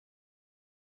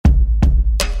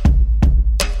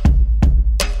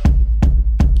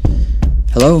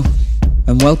Hello,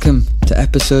 and welcome to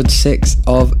episode 6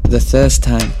 of The Thirst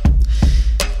Time.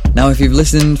 Now, if you've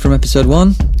listened from episode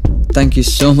 1, thank you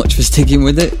so much for sticking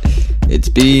with it. It's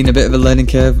been a bit of a learning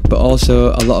curve, but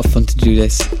also a lot of fun to do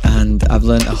this, and I've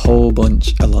learned a whole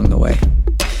bunch along the way.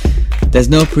 There's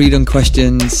no pre-done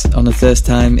questions on The Thirst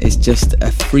Time, it's just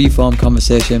a free-form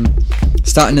conversation,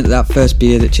 starting at that first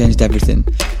beer that changed everything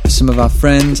for some of our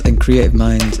friends and creative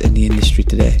minds in the industry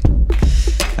today.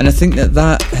 And I think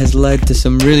that has led to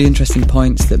some really interesting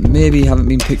points that maybe haven't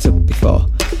been picked up before.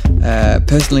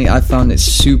 Personally, I've found it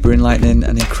super enlightening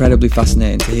and incredibly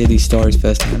fascinating to hear these stories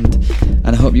firsthand, and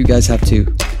I hope you guys have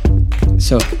too.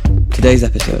 So, today's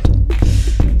episode.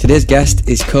 Today's guest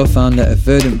is co-founder of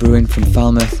Verdant Brewing from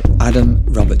Falmouth, Adam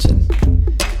Robertson.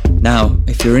 Now,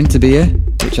 if you're into beer,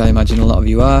 which I imagine a lot of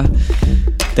you are,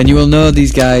 then you will know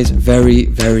these guys very,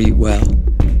 very well,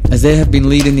 as they have been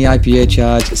leading the IPA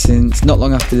charge since not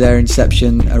long after their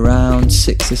inception, around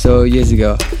 6 or so years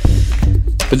ago.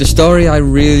 But the story I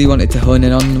really wanted to hone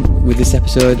in on with this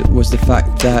episode was the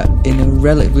fact that in a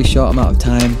relatively short amount of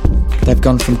time, they've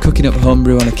gone from cooking up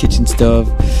homebrew on a kitchen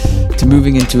stove to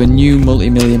moving into a new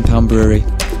multi-million pound brewery,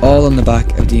 all on the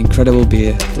back of the incredible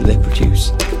beer that they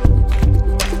produce.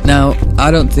 Now,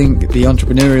 I don't think the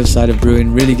entrepreneurial side of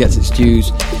brewing really gets its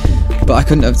dues, but I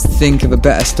couldn't think of a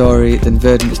better story than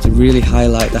Verdant's to really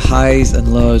highlight the highs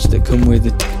and lows that come with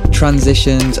the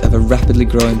transitions of a rapidly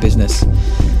growing business.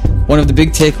 One of the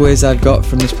big takeaways I've got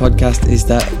from this podcast is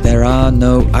that there are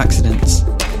no accidents.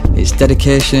 It's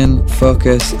dedication,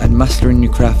 focus, and mastering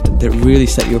your craft that really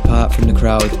set you apart from the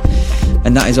crowd.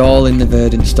 And that is all in the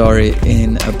Verdant story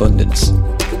in abundance.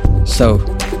 So,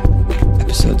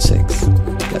 episode 6.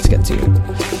 Let's get to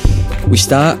it. We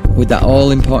start with that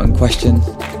all-important question.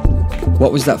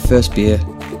 What was that first beer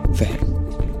for him?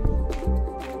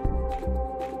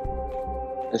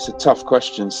 It's a tough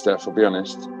question, Steph, I'll be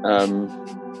honest.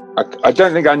 I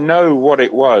don't think I know what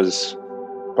it was,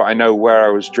 but I know where I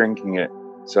was drinking it.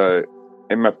 So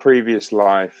in my previous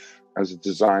life as a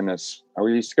designer, I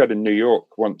used to go to New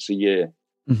York once a year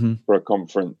for a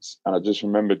conference. And I just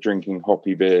remember drinking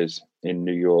hoppy beers in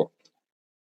New York.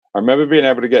 I remember being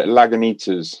able to get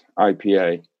Lagunitas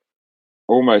IPA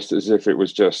almost as if it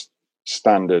was just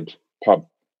standard pub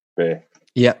beer.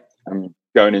 Yeah. And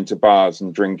going into bars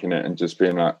and drinking it and just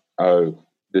being like, oh,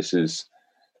 this is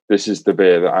the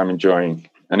beer that I'm enjoying.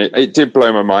 And it did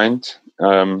blow my mind.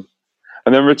 And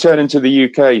then returning to the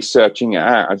UK, searching it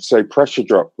out, I'd say Pressure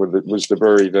Drop was the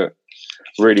brewery that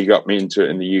really got me into it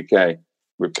in the UK,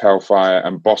 with Pale-Fire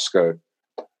and Bosco.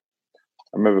 I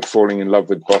remember falling in love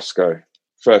with Bosco.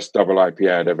 First double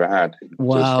IPA I'd ever had.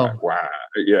 Wow. Just like, wow.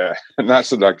 Yeah. And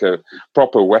that's like a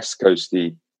proper West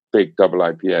Coasty big double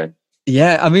IPA.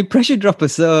 Yeah, I mean, Pressure Drop are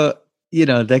so,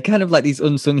 they're kind of like these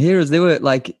unsung heroes. They were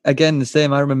like, again, the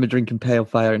same. I remember drinking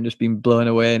Pale-Fire and just being blown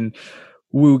away, and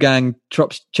Wu Gang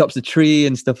chops the tree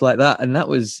and stuff like that. And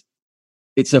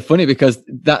it's so funny because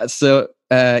that's so,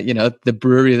 the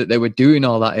brewery that they were doing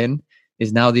all that in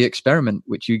is now The Experiment,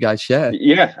 which you guys share.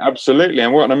 Yeah, absolutely.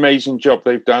 And what an amazing job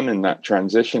they've done in that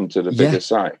transition to the bigger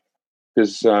site.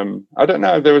 Because I don't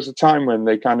know, there was a time when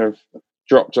they kind of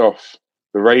dropped off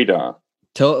the radar.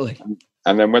 Totally.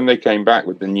 And then when they came back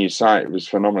with the new site, it was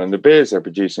phenomenal. And the beers they're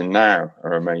producing now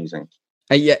are amazing.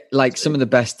 Yeah, like some of the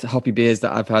best hoppy beers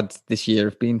that I've had this year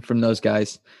have been from those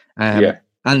guys.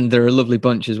 And they're a lovely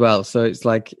bunch as well. So it's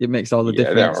like, it makes all the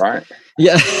difference. Yeah, they're right.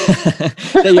 Yeah.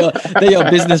 they're your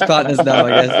business partners now, I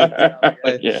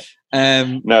guess. Yeah.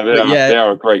 They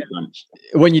are a great bunch.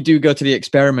 When you do go to The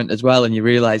Experiment as well, and you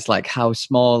realize like how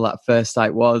small that first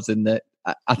site was, and that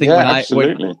I think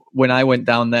when I went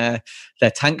down there,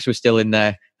 their tanks were still in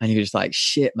there, and you're just like,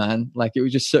 shit, man. Like, it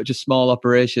was just such a small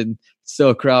operation,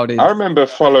 so crowded. I remember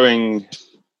following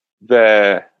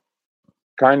their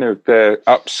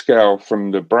upscale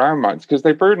from the Braumeister, because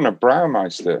they brewed in a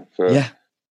Braumeister for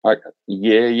like a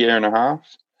year and a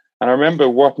half. And I remember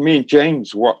me and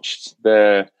James watched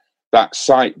that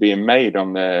site being made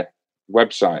on their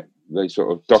website. They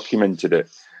sort of documented it.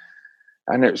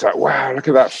 And it was like, wow, look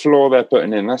at that floor they're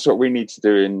putting in. That's what we need to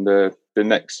do in the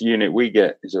next unit we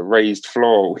get, is a raised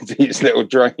floor with these little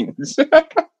drains.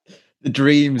 The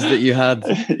dreams that you had.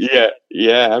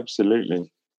 Yeah,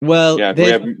 absolutely. Well, yeah,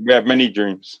 we have many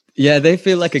dreams. Yeah, they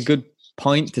feel like a good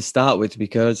point to start with,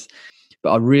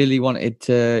 but I really wanted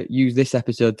to use this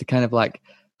episode to kind of like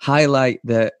highlight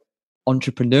the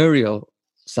entrepreneurial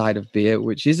side of beer,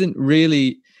 which isn't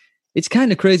really, it's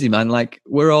kind of crazy, man. Like,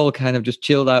 we're all kind of just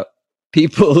chilled out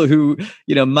people who,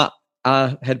 Matt,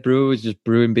 our head brewer, was just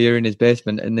brewing beer in his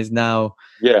basement and is now,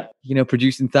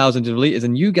 producing thousands of liters.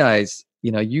 And you guys,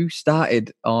 you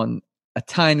started on a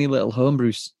tiny little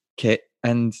homebrew kit,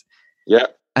 and Yeah.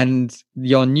 and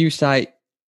your new site.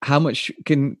 How much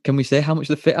can we say how much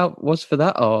the fit out was for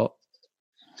that, or?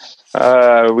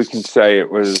 We can say it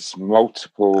was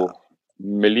multiple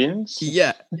millions.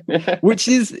 Yeah. Which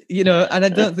is, and I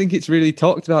don't think it's really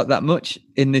talked about that much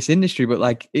in this industry, but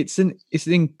like it's an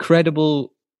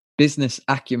incredible business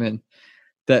acumen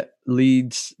that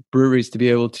leads breweries to be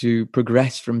able to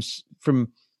progress from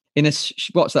in a,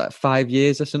 what's that, 5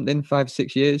 years or something,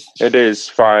 5-6 years? It is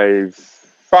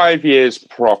 5 years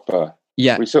proper.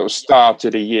 Yeah. We sort of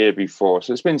started a year before.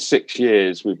 So it's been 6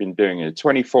 years we've been doing it.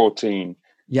 2014.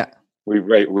 Yeah. We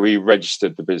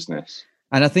registered the business.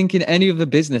 And I think in any other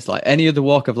business, like any other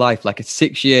walk of life, like a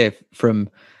 6 year from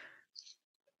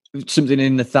something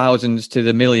in the thousands to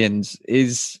the millions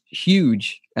is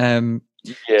huge.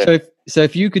 Yeah. So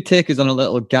if you could take us on a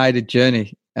little guided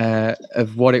journey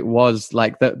of what it was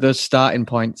like, those starting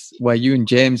points where you and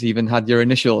James even had your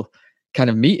initial kind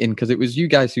of meeting, because it was you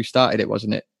guys who started it,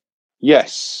 wasn't it?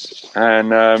 Yes.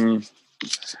 And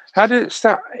how did it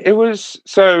start? It was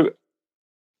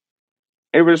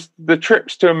the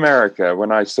trips to America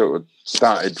when I sort of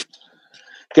started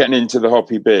getting into the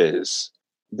hoppy beers.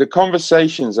 The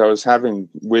conversations I was having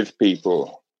with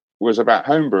people was about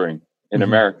homebrewing in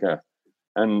America.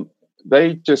 And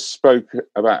they just spoke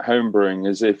about homebrewing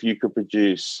as if you could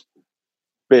produce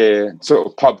beer, sort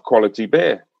of pub quality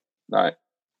beer, like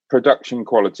production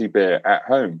quality beer at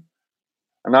home.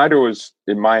 And I'd always,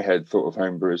 in my head, thought of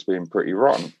homebrew as being pretty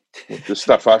rotten. The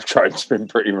stuff I've tried has been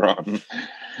pretty rotten.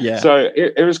 Yeah. So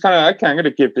it was kind of, okay, I'm going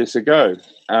to give this a go.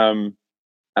 And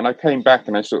I came back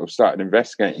and I sort of started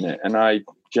investigating it. And I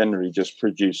generally just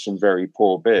produced some very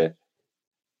poor beer,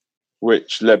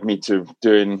 which led me to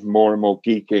doing more and more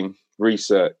geeking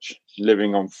research,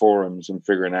 living on forums and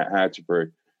figuring out how to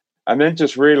brew. And then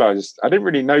just realized I didn't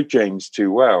really know James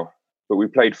too well, but we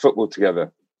played football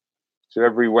together. So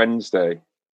every Wednesday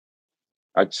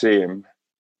I'd see him,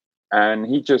 and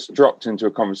he just dropped into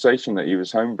a conversation that he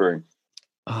was homebrewing.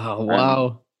 Oh,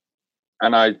 wow.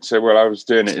 And I'd say, well, I was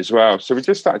doing it as well. So we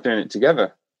just started doing it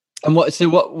together. And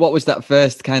what was that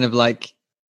first kind of like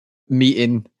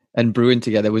meeting and brewing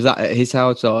together? Was that at his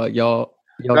house or your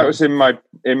That was in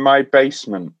my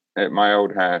basement at my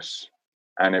old house.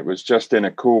 And it was just in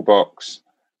a cool box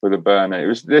with a burner. It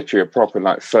was literally a proper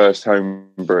like first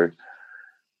homebrew.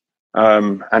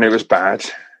 And it was bad,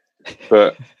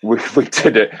 but we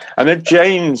did it. And then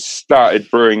James started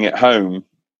brewing at home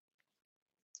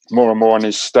more and more on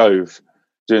his stove,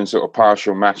 doing sort of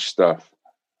partial mash stuff.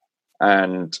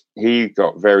 And he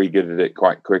got very good at it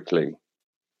quite quickly.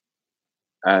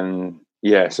 And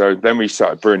yeah, so then we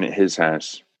started brewing at his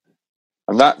house.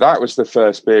 And that was the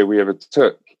first beer we ever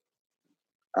took.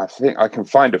 I think I can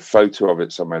find a photo of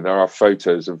it somewhere. There are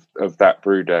photos of that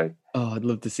brew day. Oh, I'd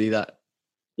love to see that.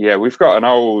 Yeah, we've got an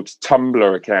old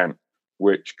Tumblr account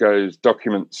which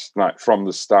documents like from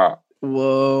the start.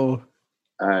 Whoa.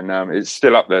 And it's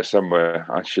still up there somewhere.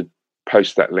 I should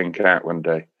post that link out one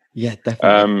day. Yeah,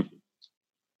 definitely.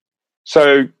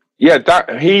 So yeah,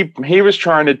 that he was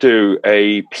trying to do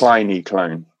a Pliny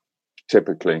clone,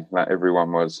 typically, like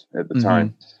everyone was at the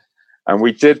time. And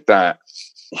we did that.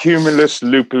 Humulus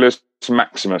Lupulus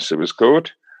Maximus, it was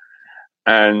called,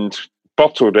 and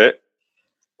bottled it.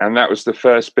 And that was the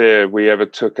first beer we ever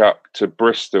took up to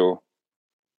Bristol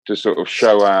to sort of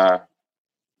show our,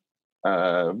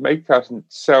 make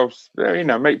ourselves,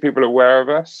 make people aware of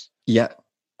us. Yeah.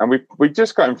 And we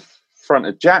just got in front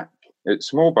of Jack at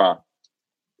Small Bar.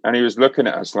 And he was looking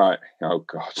at us like, oh,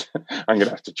 God, I'm going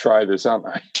to have to try this, aren't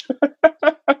I?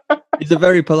 He's a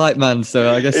very polite man,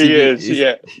 so I guess he is,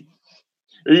 yeah.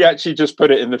 He actually just put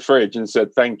it in the fridge and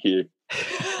said, thank you.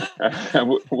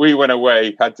 And we went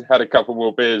away, had a couple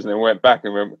more beers, and then went back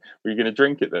and went, were you going to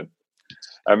drink it then?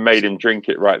 And made him drink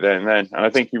it right there and then. And I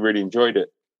think he really enjoyed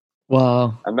it.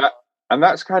 Wow. And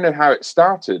that's kind of how it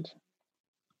started.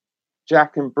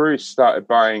 Jack and Bruce started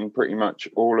buying pretty much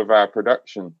all of our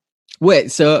production.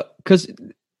 Wait, so, because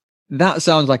that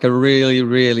sounds like a really,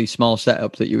 really small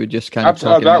setup that you were just kind of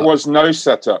talking about. That was no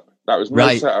setup. That was no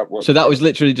setup. So that was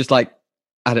literally just like,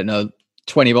 I don't know,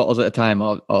 20 bottles at a time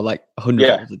or like 100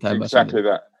 bottles at a time. Exactly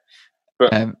that.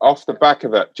 But off the back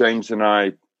of that, James and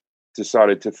I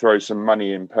decided to throw some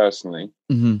money in personally.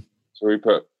 Mm-hmm. So I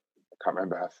can't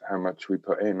remember how much we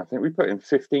put in. I think we put in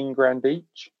 15 grand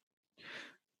each.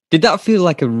 Did that feel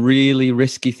like a really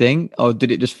risky thing, or did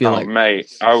it just feel like...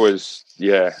 mate, I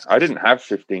didn't have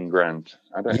 15 grand.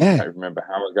 I don't remember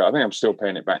how I got. I think I'm still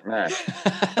paying it back now.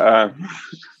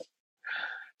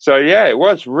 So, yeah, it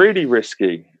was really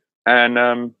risky.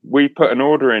 And we put an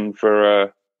order in for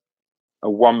a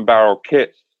one-barrel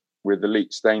kit with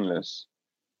Elite Stainless,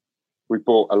 we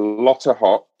bought a lot of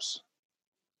hops,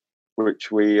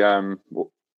 which we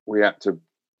had to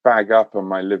bag up on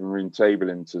my living room table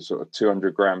into sort of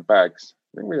 200-gram bags.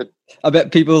 I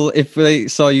bet people, if they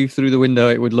saw you through the window,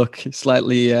 it would look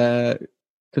slightly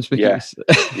conspicuous.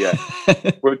 Yeah.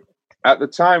 Well, at the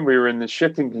time, we were in the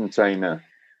shipping container,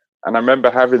 and I remember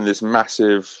having this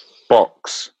massive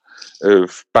box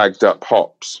of bagged up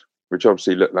hops, which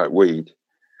obviously looked like weed.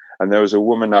 And there was a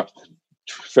woman up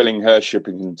filling her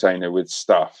shipping container with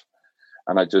stuff.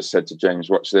 And I just said to James,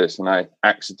 watch this. And I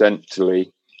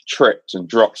accidentally tripped and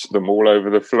dropped them all over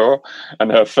the floor.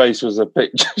 And her face was a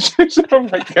picture. She said, oh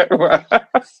my God.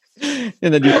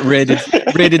 And then you got raided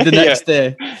the next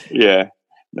day. Yeah.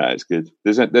 No, it's good.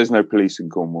 There's no police in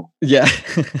Cornwall. Yeah.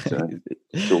 So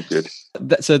it's all good.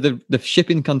 So the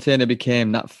shipping container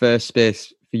became that first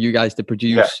space for you guys to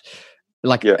produce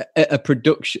a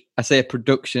production. I say a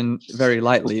production very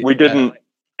lightly. We didn't.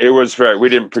 We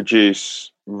didn't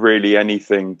produce really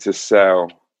anything to sell.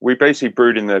 We basically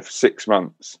brewed in there for 6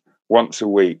 months, once a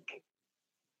week,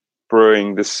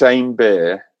 brewing the same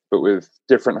beer but with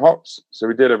different hops. So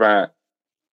we did about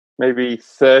maybe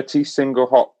 30 single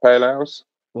hop pale ales.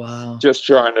 Wow! Just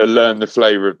trying to learn the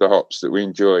flavour of the hops that we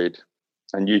enjoyed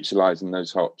and utilising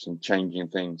those hops and changing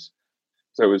things.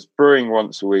 So it was brewing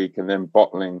once a week and then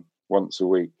bottling once a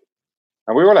week.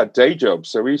 And we all had day jobs,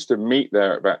 so we used to meet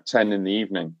there at about 10 in the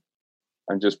evening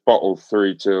and just bottle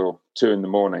through till 2 in the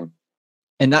morning.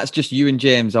 And that's just you and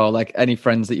James, or like any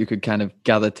friends that you could kind of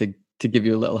gather to give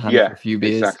you a little hand for a few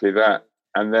beers? Exactly that.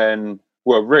 And then,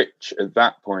 Rich at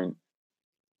that point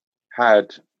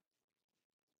had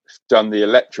done the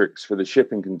electrics for the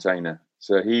shipping container.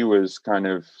 So he was kind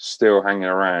of still hanging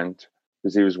around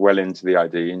because he was well into the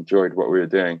idea, he enjoyed what we were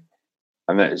doing.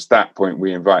 And then it's that point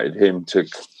we invited him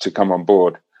to come on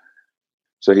board.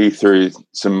 So he threw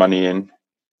some money in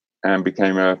and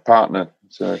became a partner.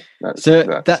 So that's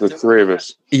the three of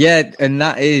us. Yeah, and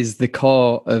that is the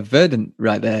core of Verdant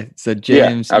right there. So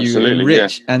James, you and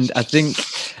Rich. Yeah. And I think,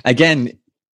 again,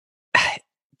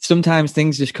 sometimes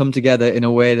things just come together in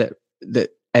a way that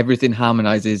everything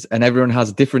harmonizes and everyone has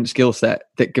a different skill set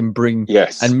that can bring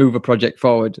and move a project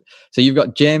forward. So you've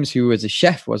got James, who was a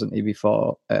chef, wasn't he,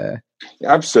 before?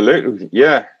 Absolutely,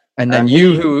 yeah. And then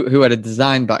who had a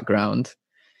design background.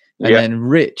 And then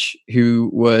Rich, who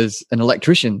was an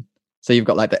electrician. So you've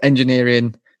got like the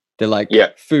engineering,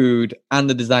 the food and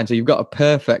the design. So you've got a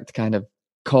perfect kind of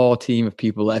core team of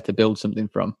people there to build something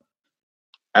from.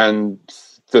 And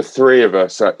the three of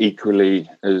us are equally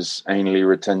as anally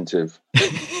retentive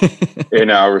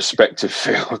in our respective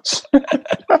fields.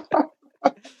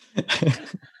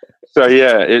 So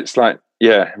it's like,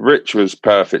 Rich was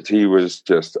perfect. He was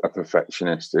just a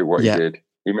perfectionist at what he did.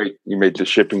 He made the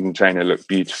shipping container look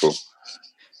beautiful.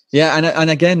 Yeah, and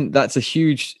again, that's a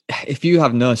huge. If you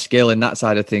have no skill in that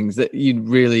side of things, that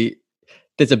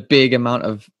there's a big amount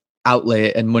of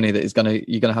outlay and money that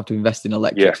you're gonna have to invest in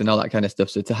electrics and all that kind of stuff.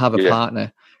 So to have a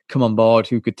partner come on board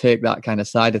who could take that kind of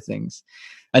side of things.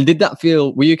 And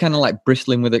were you kind of like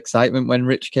bristling with excitement when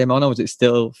Rich came on, or was it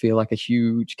still feel like a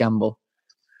huge gamble?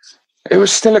 It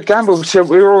was still a gamble. So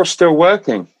we were all still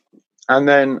working, and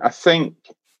then I think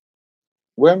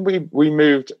when we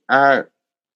moved out.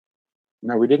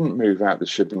 No, we didn't move out the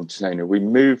shipping container. We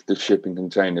moved the shipping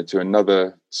container to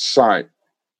another site.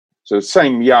 So the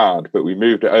same yard, but we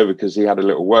moved it over because he had a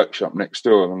little workshop next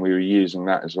door and we were using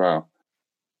that as well.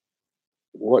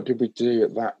 What did we do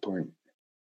at that point?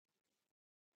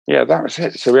 Yeah, that was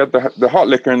it. So we had the hot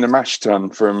liquor and the mash tun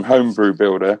from Homebrew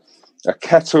Builder, a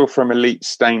kettle from Elite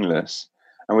Stainless,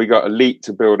 and we got Elite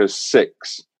to build us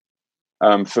 6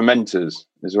 fermenters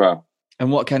as well.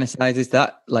 And what kind of size is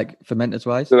that, like fermenters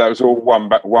wise? So that was all one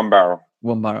barrel.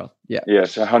 1 barrel, yeah. Yeah,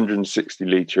 it's 160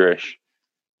 litre-ish.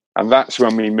 And that's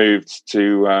when we moved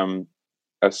to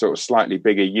a sort of slightly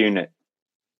bigger unit.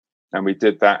 And we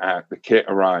did that out. The kit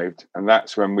arrived. And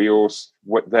that's when we all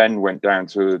then went down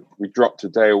we dropped a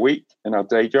day a week in our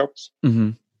day jobs.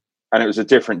 Mm-hmm. And it was a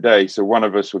different day. So one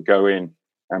of us would go in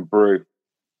and brew.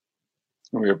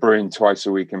 And we were brewing twice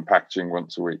a week and packaging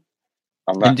once a week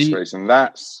on that space. And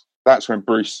that's when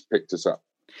Bruce picked us up.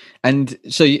 And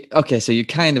so you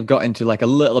kind of got into like a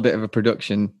little bit of a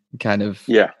production kind of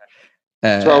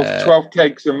 12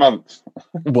 kegs a month.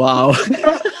 Wow.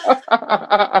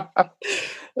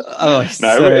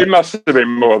 It must have been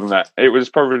more than that. It was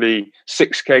probably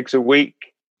 6 kegs a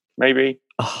week, maybe.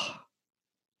 Oh.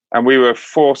 And we were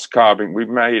force carbing. We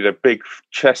made a big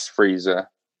chest freezer,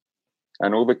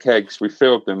 and all the kegs, we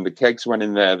filled them. The kegs went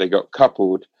in there, they got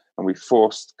coupled, and we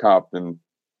forced carved them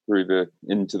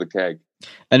into the keg.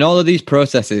 And all of these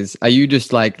processes, are you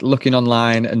just like looking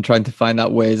online and trying to find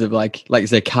out ways of like you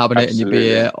say, carbonating your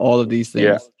beer, all of these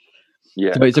things?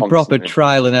 Yeah. So it's a proper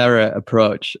trial and error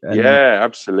approach. And,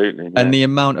 absolutely. Yeah. And the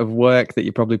amount of work that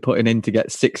you're probably putting in to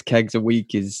get 6 kegs a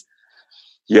week is...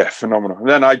 Yeah, phenomenal. And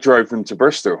then I drove them to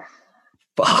Bristol.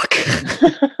 Fuck.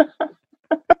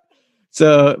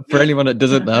 So for anyone that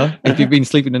doesn't know, if you've been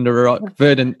sleeping under a rock,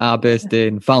 Verdant are based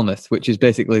in Falmouth, which is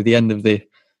basically the end of the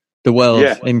world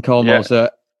in Cornwall. Yeah. So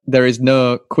there is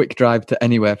no quick drive to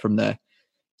anywhere from there.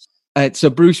 So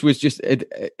Bruce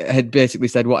had basically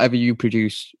said, whatever you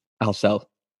produce, I'll sell.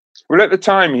 Well, at the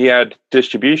time he had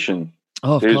distribution.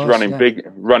 Oh, he was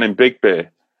running big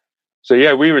beer. So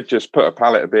yeah, we would just put a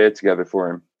pallet of beer together for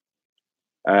him.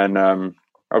 And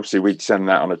obviously we'd send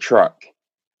that on a truck.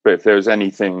 But if there was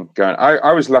anything going,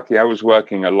 I was lucky. I was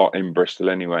working a lot in Bristol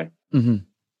anyway. Mm-hmm.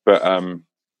 But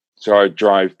so I'd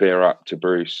drive beer up to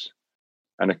Bruce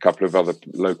and a couple of other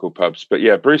local pubs. But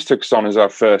yeah, Bruce took us on as our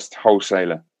first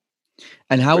wholesaler.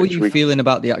 And how were you feeling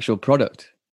about the actual product?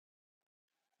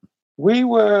 We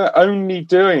were only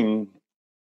doing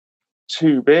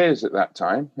 2 beers at that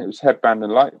time. It was Headband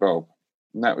and Lightbulb,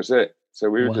 and that was it. So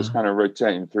we were just kind of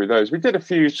rotating through those. We did a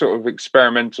few sort of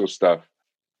experimental stuff.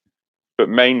 But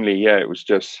mainly, it was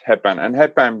just Headband. And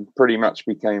Headband pretty much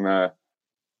became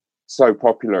so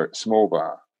popular at Small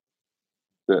Bar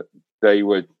that they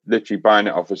were literally buying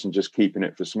it off us and just keeping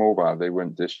it for Small Bar. They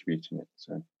weren't distributing it.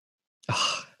 So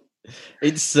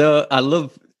it's so... I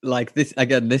love, like, this.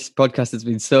 Again, this podcast has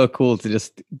been so cool to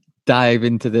just dive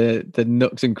into the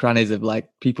nooks and crannies of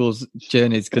like people's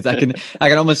journeys, because I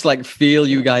can almost like feel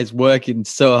you guys working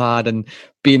so hard and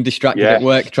being distracted at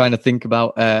work trying to think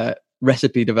about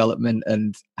recipe development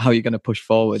and how you're going to push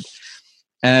forward.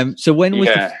 So when was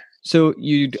so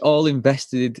you'd all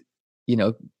invested,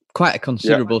 quite a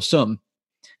considerable sum.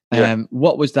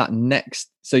 What was that next?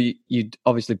 So you'd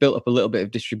obviously built up a little bit of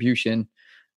distribution.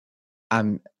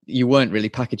 You weren't really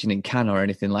packaging in can or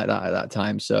anything like that at that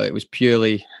time, so it was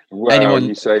purely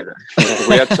you say that.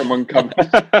 We had someone come.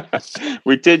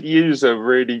 We did use a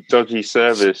really dodgy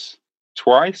service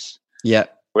twice. Yeah,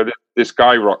 where this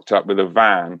guy rocked up with a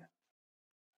van.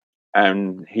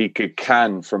 And he could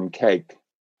can from keg.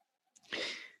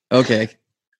 Okay.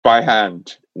 By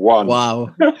hand. 1.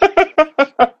 Wow.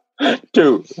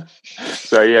 2.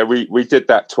 So yeah, we did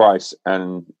that twice,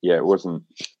 and it wasn't.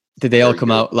 Did they all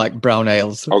come out like brown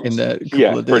ales in the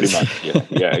couple of days? Pretty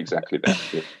much. Yeah, exactly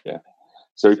that. Yeah.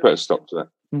 So we put a stop to that.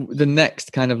 The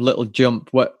next kind of little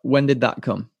jump. When did that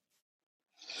come?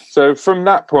 So from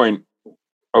that point,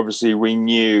 obviously we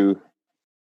knew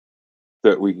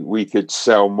that we could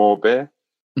sell more beer.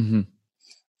 Mm-hmm.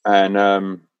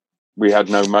 And we had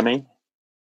no money.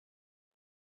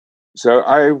 So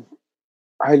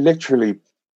I literally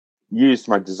used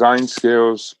my design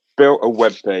skills, built a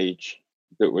web page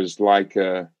that was like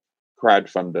a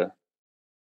crowdfunder,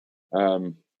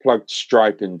 plugged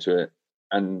Stripe into it,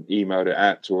 and emailed it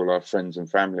out to all our friends and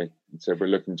family and said, we're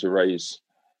looking to raise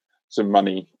some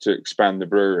money to expand the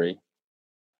brewery,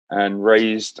 and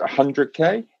raised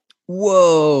 100K.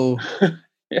 Whoa.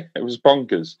 Yeah, it was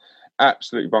bonkers.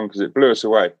 Absolutely bonkers. It blew us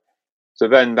away. So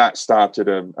then that started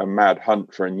a mad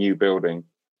hunt for a new building.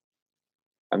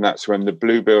 And that's when the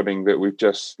blue building that we've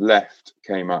just left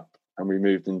came up, and we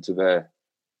moved into there.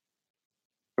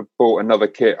 We bought another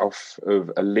kit off of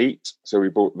Elite. So we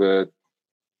bought the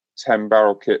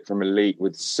 10-barrel kit from Elite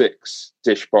with 6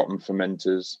 dish bottom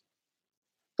fermenters,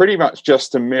 pretty much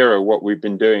just to mirror what we've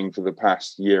been doing for the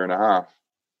past year and a half.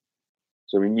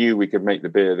 So we knew we could make the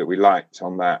beer that we liked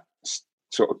on that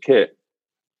sort of kit.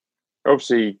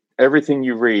 Obviously, everything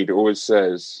you read always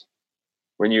says,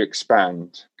 when you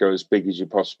expand, go as big as you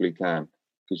possibly can,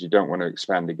 because you don't want to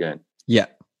expand again. Yeah.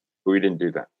 But we didn't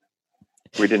do that.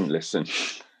 We didn't listen.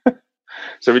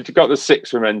 So we got the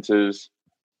 6 fermenters.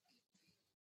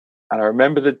 And I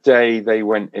remember the day they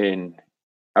went in.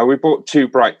 And we bought 2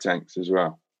 bright tanks as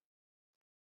well.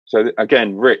 So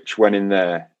again, Rich went in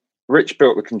there. Rich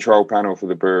built the control panel for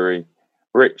the brewery.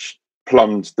 Rich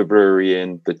plumbed the brewery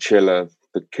in, the chiller,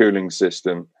 the cooling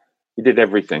system. He did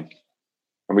everything.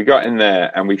 And we got in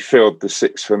there and we filled the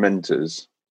 6 fermenters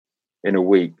in a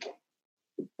week.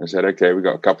 I said, okay, we've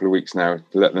got a couple of weeks now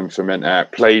to let them ferment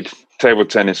out. Played table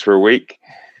tennis for a week.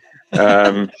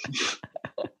 Because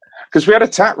we had a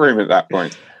tap room at that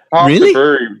point. Really?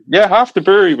 Half the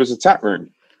brewery was a tap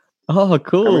room. Oh,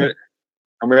 cool.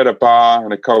 And we had a bar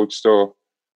and a cold store.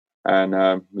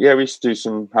 And we used to do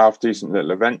some half decent little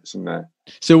events in there.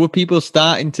 So were people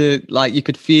starting to, like, you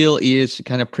could feel ears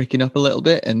kind of pricking up a little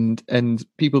bit, and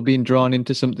people being drawn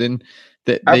into something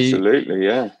that Absolutely,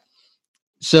 yeah.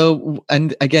 So,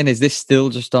 and again, is this still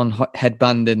just on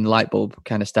headband and light bulb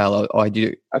kind of style, or do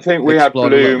you? I think we had explore a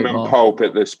little Bloom bit and more? Pulp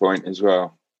at this point as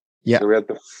well. Yeah. So we had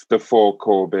the 4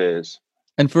 core beers.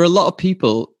 And for a lot of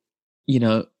people, you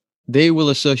know, they will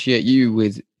associate you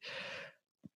with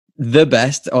the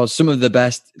best or some of the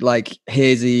best, like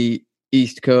hazy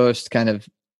East Coast kind of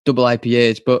double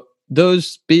IPAs, but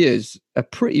those beers are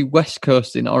pretty West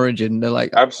Coast in origin. They're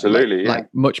like Absolutely, like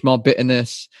much more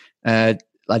bitterness,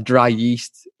 like dry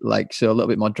yeast, like so a little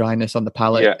bit more dryness on the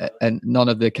palate, and none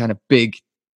of the kind of big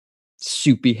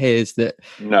soupy haze that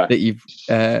you've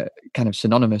kind of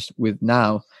synonymous with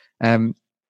now.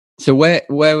 So where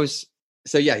was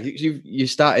you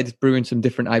started brewing some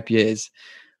different IPAs.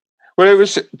 Well, it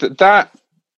was that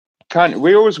kind of,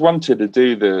 we always wanted to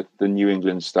do the New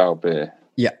England style beer.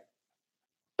 Yeah.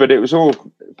 But it was all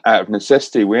out of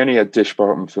necessity. We only had dish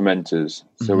bottom fermenters.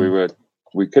 So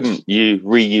we couldn't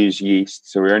reuse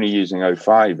yeast. So we were only using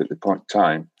 05 at the point in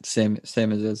time. Same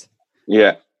as us.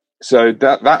 Yeah. So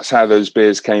that's how those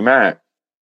beers came out.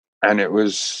 And it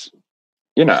was,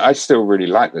 you know, I still really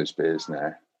like those beers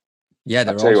now. Yeah,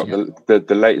 I'll tell you what,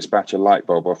 the latest batch of Light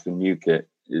Bulb off the new kit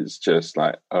is just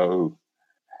like,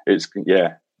 it's,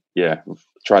 yeah, we've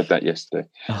tried that yesterday.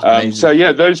 So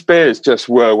yeah, those beers just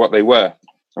were what they were.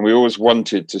 And we always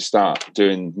wanted to start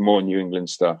doing more New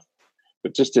England stuff,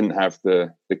 but just didn't have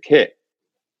the kit.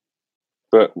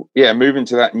 But yeah, moving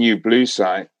to that new blue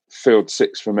site, filled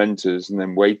 6 fermenters and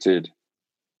then waited.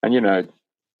 And, you know,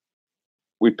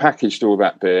 we packaged all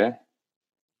that beer.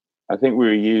 I think we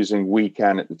were using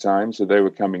WeCan at the time. So they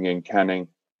were coming in, canning,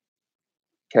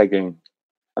 kegging,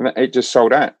 and it just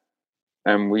sold out.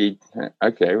 And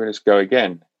let's go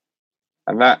again.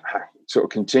 And that sort of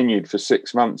continued for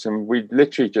 6 months. And we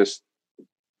literally just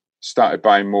started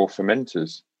buying more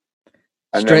fermenters.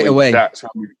 And straight away.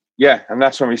 And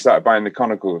that's when we started buying the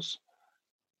Conicals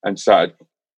and started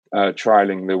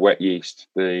trialing the wet yeast,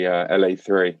 the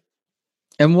LA3.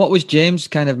 And what was James'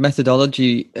 kind of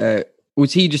methodology?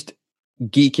 Was he just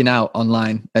geeking out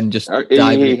online and just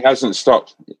he hasn't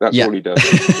stopped. That's all he does.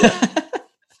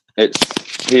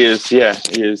 He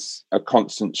is a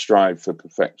constant strive for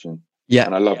perfection. Yeah,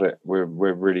 and I love it. We're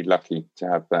really lucky to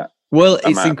have that. Well,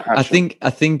 I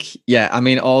think, yeah. I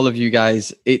mean, all of you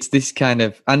guys, it's this kind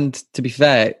of, and to be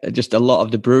fair, just a lot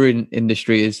of the brewing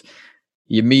industry is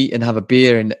you meet and have a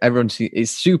beer, and everyone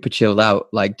is super chilled out.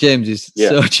 Like James is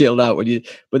so chilled out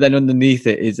but then underneath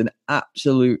it is an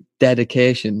absolute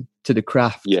dedication to the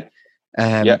craft. Yeah,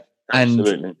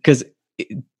 absolutely. And because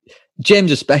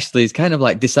James especially is kind of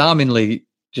like disarmingly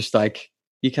just like.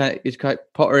 He's quite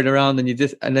pottering around, and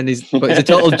but he's a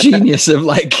total genius of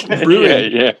like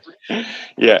brewing.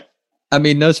 Yeah. I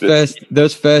mean, those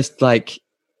first like,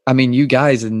 I mean, you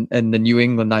guys and the New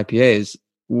England IPAs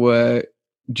were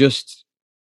just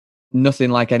nothing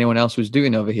like anyone else was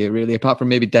doing over here, really, apart from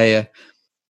maybe Daya.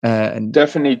 And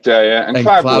definitely Daya and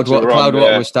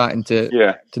Cloudwater was starting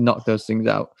to knock those things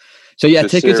out. So yeah,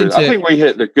 take us into. I think we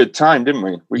hit the good time, didn't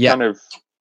we? We kind of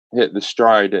hit the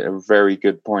stride at a very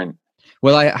good point.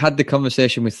 Well, I had the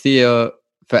conversation with Theo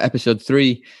for episode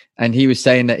 3, and he was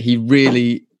saying that he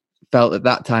really felt at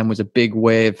that time was a big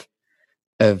wave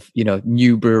of, you know,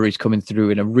 new breweries coming through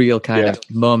in a real kind of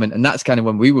moment. And that's kind of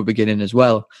when we were beginning as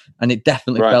well. And it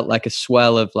definitely felt like a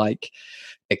swell of like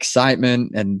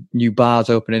excitement and new bars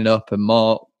opening up and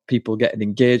more people getting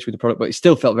engaged with the product, but it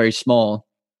still felt very small,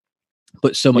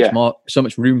 but so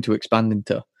much room to expand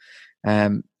into.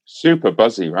 Super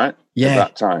buzzy, right? At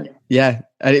that time. Yeah.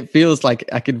 And it feels like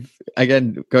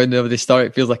again, going over this story,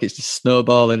 it feels like it's just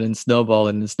snowballing and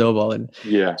snowballing and snowballing.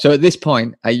 Yeah. So at this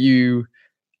point, are you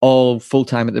all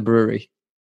full-time at the brewery?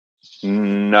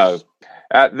 No.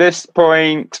 At this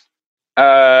point,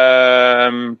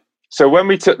 so when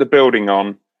we took the building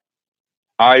on,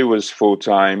 I was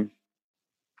full-time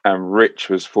and Rich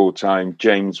was full-time.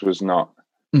 James was not.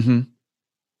 Mm-hmm.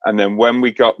 And then when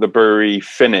we got the brewery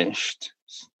finished,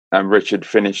 and Richard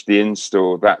finished the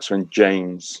install, that's when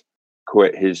James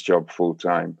quit his job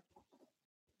full-time.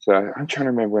 So I'm trying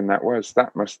to remember when that was.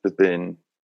 That must have been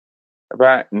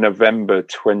about November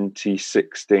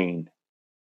 2017.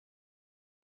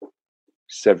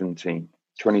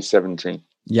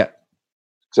 Yeah.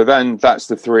 So then that's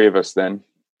the 3 of us then,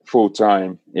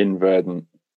 full-time in Verdant.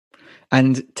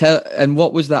 And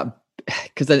what was that?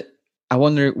 Because I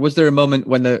wonder, was there a moment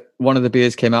when one of the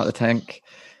beers came out of the tank,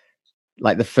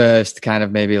 like the first kind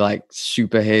of maybe like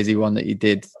super hazy one that you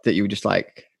did, that you were just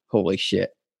like, holy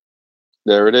shit.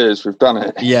 There it is. We've done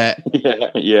it. Yeah.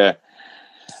 Yeah.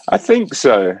 I think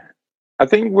so. I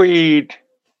think we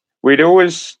did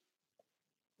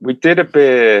a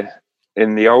beer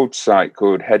in the old site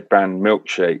called Headband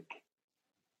Milkshake,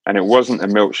 and it wasn't a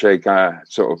milkshake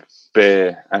sort of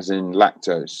beer as in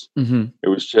lactose. Mm-hmm. It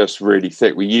was just really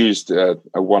thick. We used a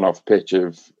one-off pitch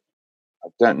of, I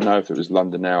don't know if it was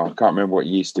London Ale. I can't remember what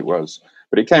yeast it was,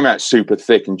 but it came out super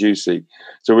thick and juicy.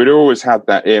 So we'd always had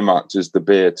that earmarked as the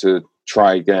beer to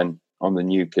try again on the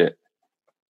new kit.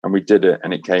 And we did it,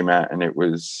 and it came out, and it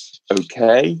was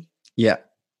okay. Yeah.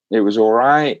 It was all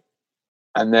right.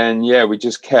 And then, we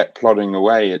just kept plodding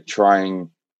away at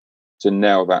trying to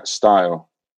nail that style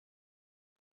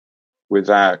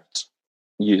without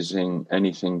using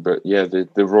anything but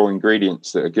the raw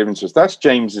ingredients that are given to us. That's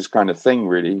James's kind of thing,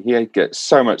 really. He gets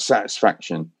so much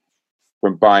satisfaction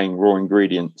from buying raw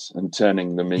ingredients and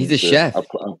turning them into a chef. A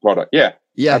product. Yeah,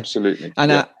 absolutely.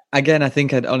 And I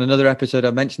think on another episode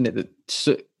I mentioned it, that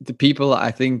the people that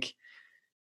I think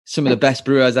some of the best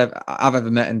brewers I've ever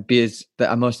met and beers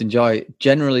that I most enjoy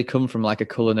generally come from like a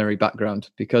culinary background,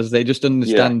 because they just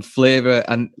understand flavor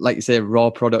and, like you say,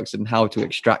 raw products and how to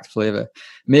extract flavor,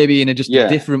 maybe in a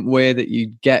different way that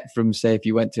you get from, say, if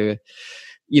you went to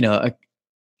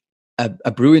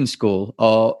a brewing school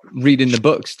or reading the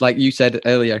books. Like you said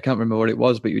earlier, I can't remember what it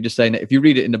was, but you were just saying that if you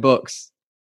read it in the books,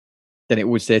 then it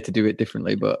would say to do it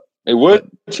differently. But it would,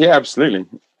 absolutely.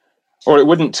 Or it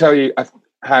wouldn't tell you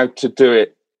how to do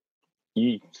it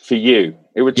for you.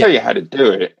 It would tell you how to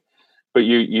do it, but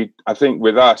you I think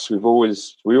with us, we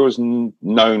always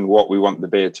known what we want the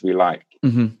beer to be like.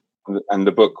 Mm-hmm. And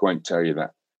the book won't tell you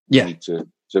that. You need to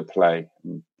play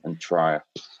and try.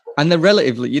 And they're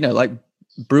relatively, like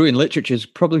brewing literature is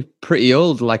probably pretty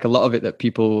old, like a lot of it that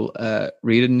people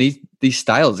read, and these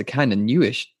styles are kind of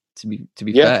newish, to be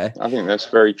fair. I think that's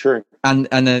very true.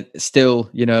 And still,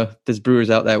 there's brewers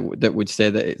out there that would say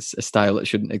that it's a style that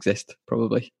shouldn't exist,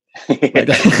 probably.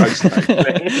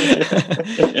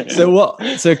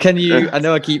 So can you, I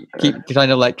know I keep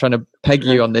kind of like trying to peg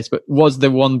you on this, but was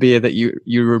there one beer that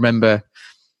you remember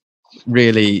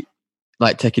really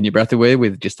like taking your breath away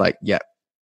with, just like,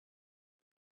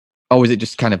 or was it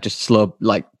just kind of just slow,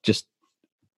 like just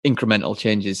incremental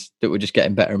changes that were just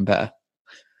getting better and better?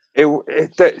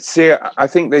 I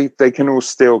think they can all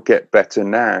still get better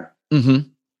now.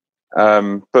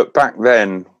 Mm-hmm. But back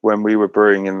then, when we were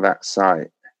brewing in that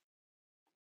site,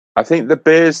 I think the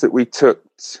beers that we took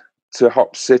to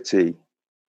Hop City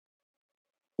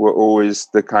were always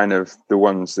the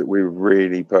ones that we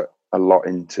really put a lot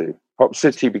into. Hop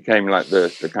City became like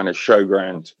the kind of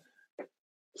showground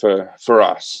for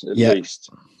us, at least.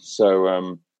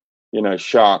 So,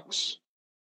 Sharks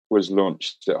was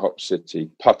launched at Hop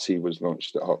City. Putty was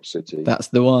launched at Hop City. That's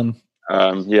the one.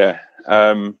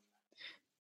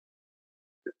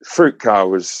 Fruit Car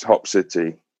was Hop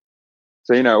City.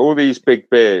 So, all these big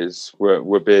beers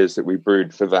were beers that we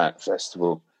brewed for that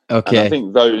festival. Okay. And I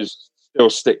think those still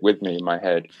stick with me in my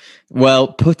head. Well,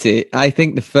 Putty, I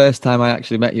think the first time I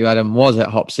actually met you, Adam, was at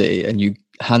Hop City, and you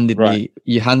handed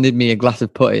me a glass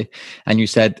of Putty, and you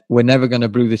said, "We're never going to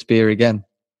brew this beer again."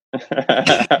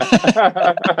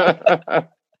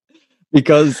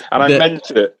 Because I meant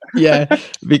it.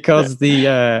 Because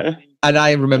and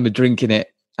I remember drinking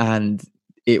it, and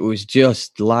it was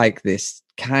just like this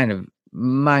kind of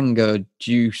mango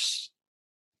juice,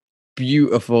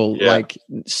 beautiful, like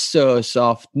so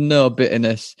soft, no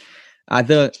bitterness.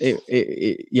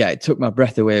 It took my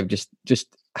breath away of just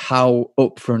how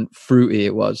upfront fruity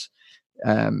it was.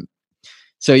 It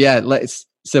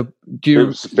was a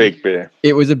big beer.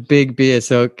 It was a big beer.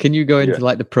 So can you go into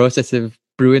like the process of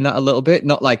brewing that a little bit?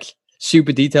 Not like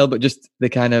super detailed, but just the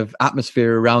kind of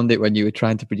atmosphere around it when you were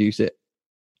trying to produce it.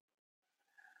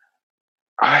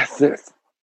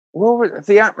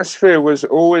 The atmosphere was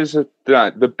always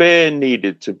the beer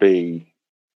needed to be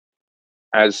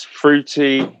as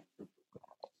fruity,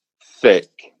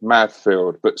 thick,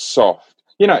 mouth-filled, but soft.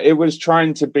 It was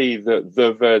trying to be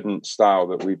the verdant style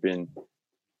that we've been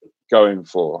going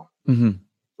for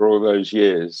all those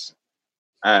years.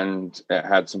 And it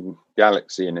had some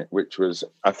Galaxy in it, which was,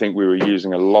 I think we were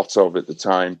using a lot of at the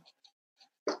time.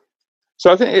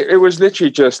 So I think it was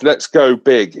literally just, let's go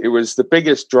big. It was the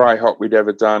biggest dry hop we'd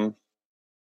ever done.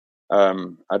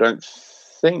 I don't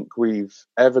think we've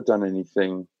ever done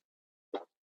anything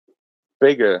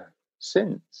bigger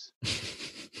since.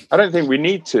 I don't think we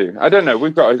need to. I don't know.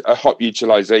 We've got a hop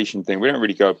utilization thing. We don't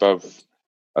really go above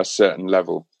a certain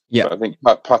level. Yeah, but I think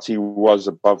Putty was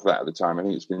above that at the time. I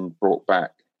think it's been brought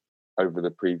back over the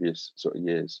previous sort of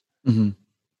years. Mm-hmm.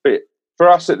 But for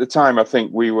us at the time, I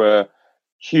think we were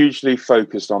hugely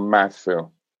focused on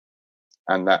mouthfeel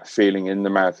and that feeling in the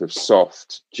mouth of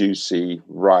soft, juicy,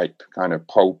 ripe, kind of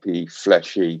pulpy,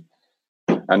 fleshy.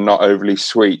 and not overly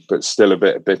sweet, but still a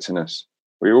bit of bitterness.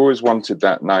 We always wanted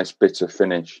that nice bitter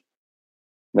finish.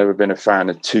 Never been a fan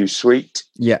of too sweet.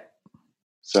 Yeah.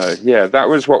 So yeah, that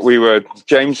was what we were.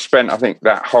 James spent, I think,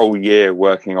 that whole year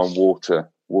working on water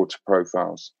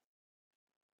profiles.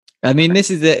 I mean,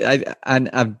 this is it.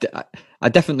 I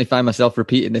definitely find myself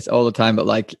repeating this all the time, but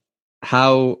like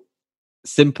how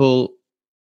simple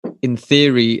in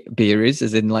theory beer is,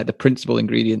 as in like the principal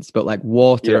ingredients, but like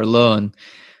water alone,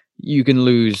 you can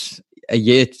lose a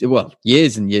year,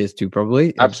 years and years to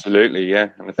probably. Absolutely, yeah.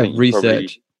 And I think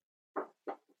research.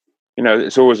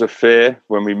 It's always a fear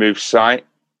when we moved site.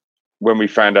 When we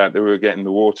found out that we were getting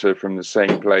the water from the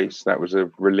same place, that was a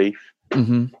relief.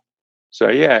 Mm-hmm. So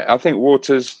yeah, I think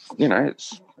water's,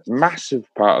 it's a massive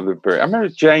part of the brewery. I remember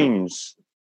James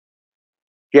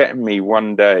getting me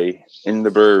one day in the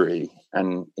brewery,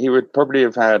 and he would probably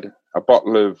have had a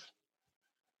bottle of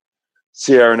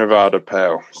Sierra Nevada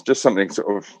Pale. It's just something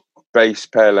sort of base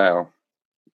pale ale,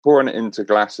 pouring it into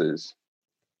glasses,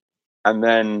 and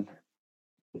then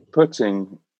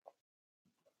putting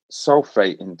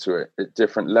sulfate into it at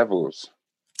different levels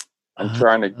and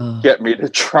trying to get me to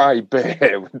try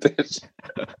beer with this.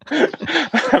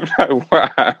 I'm like,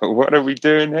 wow, what are we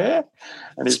doing here?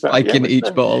 And he's spiking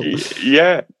each bottle.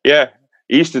 Yeah.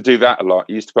 He used to do that a lot.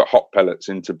 He used to put hot pellets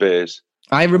into beers.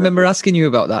 I remember asking you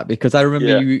about that because I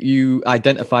remember you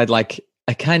identified like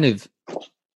a kind of,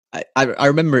 I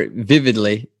remember it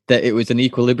vividly that it was an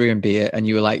equilibrium beer, and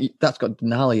you were like, that's got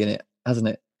Denali in it, hasn't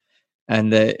it?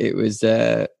 And it was,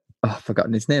 I've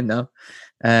forgotten his name now.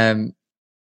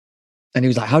 And he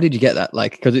was like, how did you get that?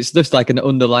 Like, because it's just like an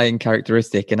underlying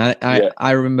characteristic. And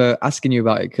I remember asking you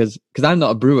about it because I'm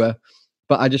not a brewer,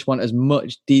 but I just want as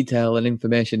much detail and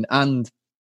information and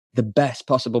the best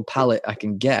possible palate I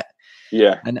can get.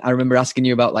 Yeah. And I remember asking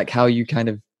you about like how you kind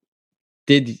of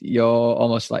did your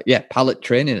almost like, palate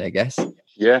training, I guess.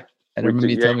 Yeah. And I remember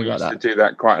you telling me about that. We used to do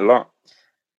that quite a lot,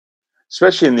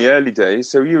 especially in the early days.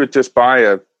 So you would just buy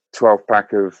a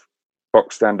 12-pack of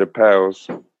box standard pails,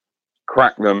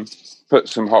 crack them, put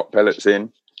some hot pellets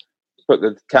in, put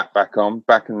the cap back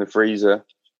in the freezer,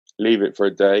 leave it for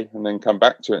a day, and then come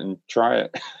back to it and try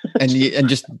it. and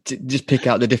just pick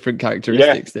out the different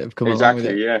characteristics that have come along with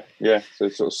it. Yeah. So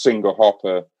sort of single hop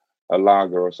a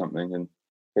lager or something and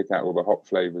pick out all the hop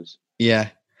flavors. Yeah.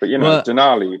 But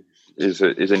Denali is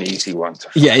an easy one to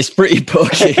find. Yeah, it's pretty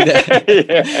pokey.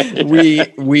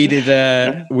 We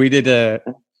did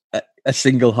a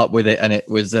single hop with it, and it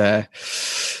was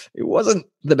it wasn't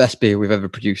the best beer we've ever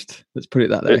produced. Let's put it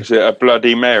that way. It's a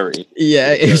Bloody Mary.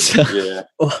 Yeah, it was.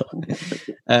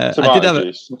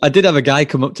 I did have a guy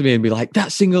come up to me and be like,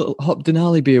 "That single hop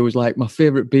Denali beer was like my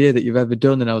favorite beer that you've ever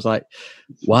done," and I was like,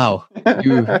 "Wow,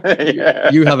 you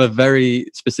have a very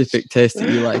specific taste that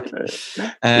you like."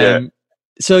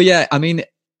 So yeah, I mean,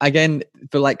 again,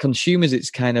 for like consumers, it's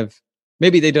kind of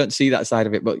maybe they don't see that side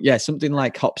of it, but yeah, something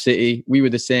like Hop City, we were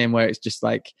the same, where it's just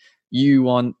like you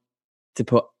want to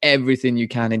put everything you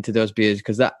can into those beers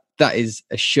because that is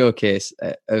a showcase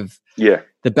of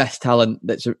the best talent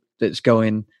that's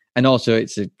going, and also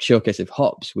it's a showcase of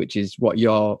hops, which is what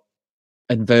your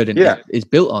and Verdant is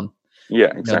built on.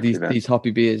 Yeah, exactly. These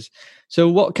hoppy beers. So,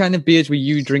 what kind of beers were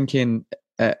you drinking?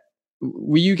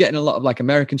 Were you getting a lot of like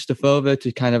American stuff over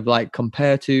to kind of like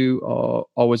compare to,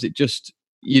 or was it just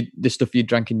the stuff you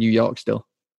drank in New York still?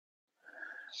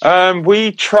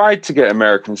 We tried to get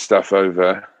American stuff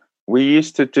over. We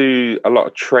used to do a lot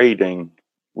of trading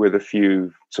with a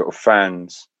few sort of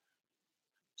fans,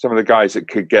 some of the guys that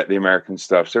could get the American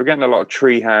stuff. So we're getting a lot of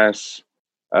Treehouse,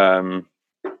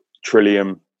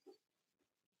 Trillium.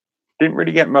 Didn't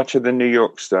really get much of the New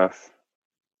York stuff.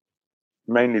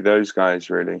 Mainly those guys,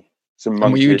 really. Some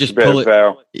Monkeys, just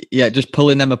just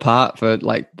pulling them apart for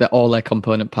like all their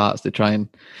component parts to try and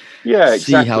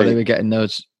see how they were getting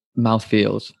those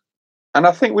mouthfeels. And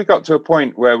I think we got to a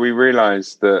point where we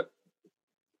realized that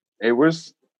it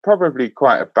was probably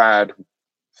quite a bad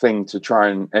thing to try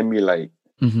and emulate,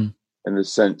 in the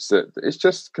sense that it's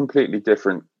just completely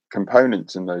different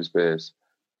components in those beers.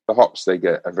 The hops they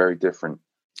get are very different.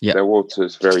 Yeah. Their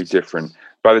water's very different.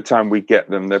 By the time we get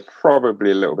them, they're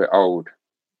probably a little bit old.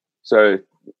 So,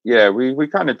 yeah, we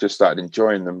kind of just started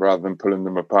enjoying them rather than pulling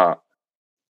them apart.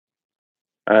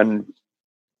 And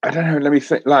I don't know, let me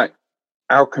think, like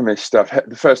Alchemist stuff.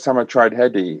 The first time I tried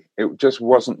Heady, it just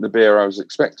wasn't the beer I was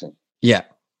expecting. Yeah.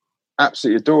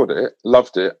 Absolutely adored it,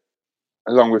 loved it,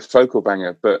 along with Focal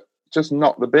Banger, but just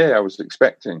not the beer I was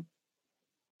expecting.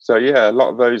 So, yeah, a lot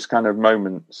of those kind of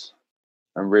moments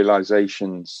and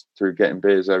realizations through getting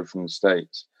beers over from the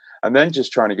States. And then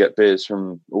just trying to get beers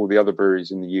from all the other breweries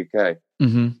in the UK.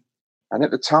 Mm-hmm. And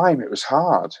at the time, it was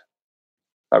hard.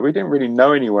 Like, we didn't really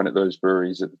know anyone at those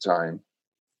breweries at the time.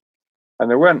 And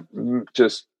there weren't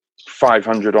just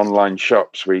 500 online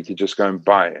shops where you could just go and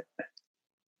buy it.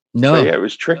 No. So, yeah, it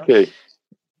was tricky.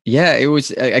 Yeah, it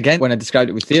was, again, when I described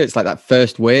it with Theo, it's like that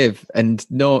first wave. And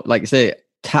no, like I say,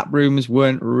 tap rooms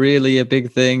weren't really a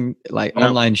big thing. Like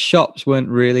online shops weren't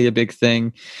really a big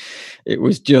thing. It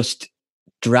was just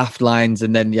draft lines,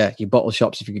 and then your bottle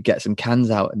shops if you could get some cans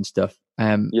out and stuff.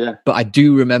 But I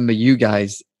do remember you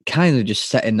guys kind of just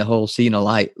setting the whole scene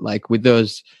alight, like with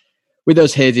those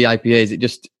hazy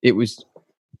IPAs. It was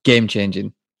game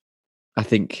changing. I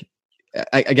think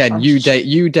again, you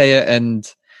Daya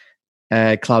and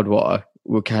Cloudwater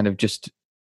were kind of just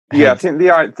I think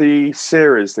the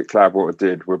series that Cloudwater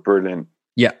did were brilliant.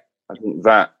 Yeah, I think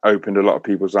that opened a lot of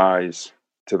people's eyes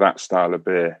to that style of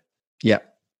beer. Yeah.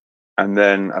 And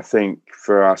then I think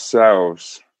for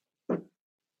ourselves,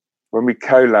 when we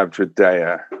collabed with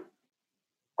Daya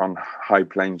on High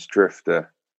Plains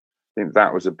Drifter, I think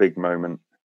that was a big moment.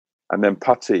 And then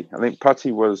Putty. I think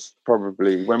Putty was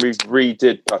probably, when we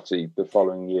redid Putty the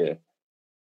following year,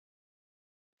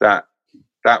 that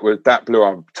blew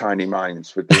our tiny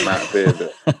minds with the amount of beer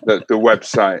that the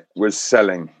website was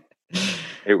selling.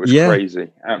 It was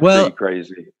crazy. Absolutely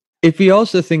crazy. If you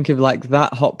also think of like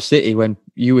that Hop City when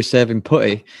you were serving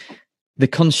Putty, the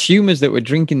consumers that were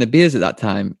drinking the beers at that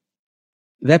time,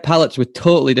 their palates were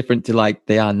totally different to like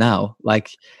they are now. Like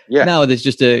now there's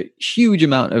just a huge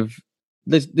amount of,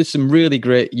 there's some really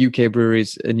great UK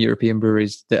breweries and European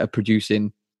breweries that are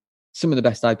producing some of the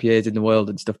best IPAs in the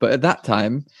world and stuff. But at that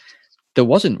time, there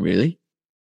wasn't really.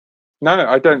 No,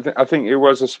 I don't think, I think it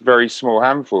was a very small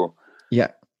handful. Yeah.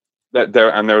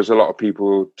 There was a lot of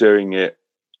people doing it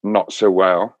not so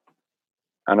well.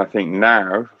 And I think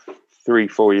now,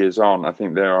 3-4 years on, I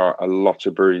think there are a lot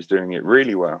of breweries doing it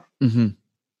really well. Mm-hmm.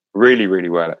 Really, really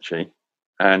well, actually.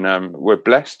 And we're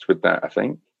blessed with that, I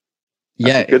think.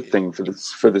 That's a good thing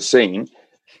for the scene,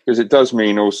 because it does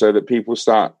mean also that people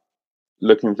start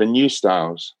looking for new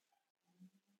styles.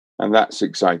 And that's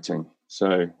exciting.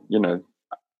 So, you know,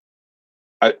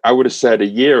 I would have said a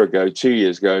year ago, 2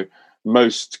 years ago,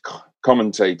 most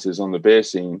commentators on the beer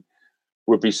scene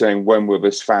would be saying, when will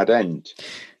this fad end?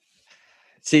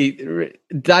 See,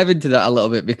 dive into that a little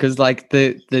bit, because like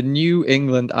the New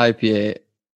England IPA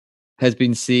has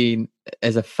been seen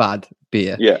as a fad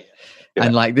beer. Yeah.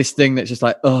 And like this thing that's just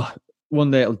like, oh,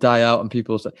 one day it'll die out, and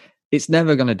people say it's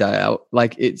never going to die out.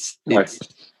 Like it's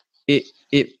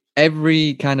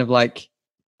every kind of like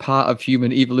part of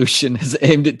human evolution has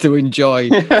aimed it to enjoy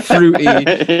fruity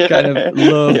kind of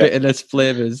low bitterness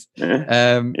flavors.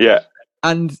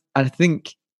 And I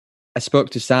think I spoke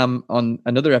to Sam on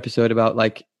another episode about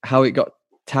like how it got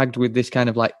tagged with this kind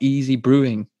of like easy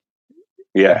brewing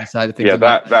side of things.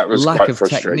 That was lack quite of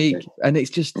frustrating. technique, and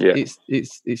it's just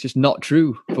it's just not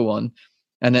true, for one.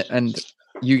 And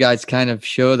you guys kind of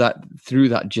show that through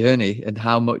that journey and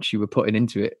how much you were putting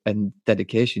into it and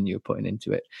dedication you were putting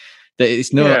into it. That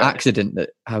it's no accident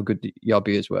that how good your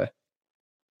beers were.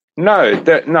 No.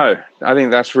 I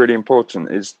think that's really important.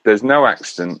 There's no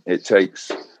accident. It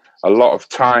takes a lot of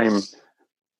time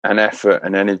and effort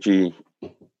and energy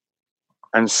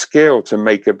and skill to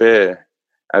make a beer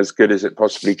as good as it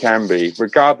possibly can be,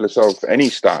 regardless of any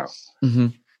style. Mm-hmm.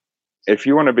 If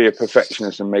you want to be a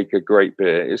perfectionist and make a great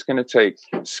beer, it's going to take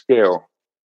skill.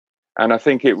 And I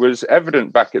think it was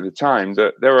evident back at the time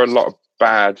that there were a lot of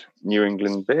bad New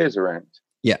England beers around.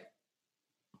 Yeah.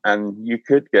 And you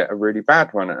could get a really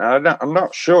bad one. And I'm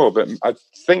not sure, but I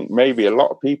think maybe a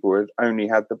lot of people had only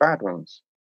had the bad ones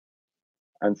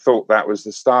and thought that was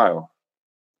the style.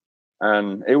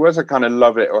 And it was a kind of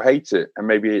love it or hate it. And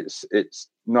maybe it's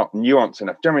not nuanced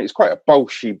enough. Generally, it's quite a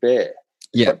bolshy beer.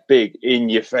 It's like big in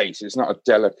your face. It's not a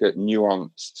delicate,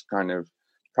 nuanced kind of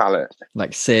palate.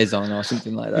 Like Saison or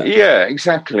something like that. Yeah,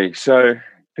 exactly. So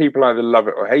people either love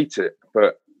it or hate it.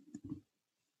 But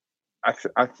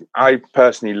I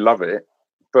personally love it.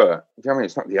 But I mean,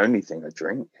 it's not the only thing I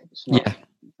drink. It's not,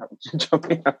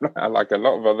 I like a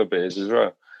lot of other beers as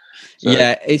well. So,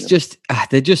 it's just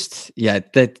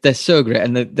they're so great,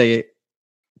 and the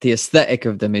aesthetic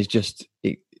of them is just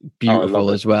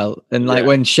beautiful as well. And like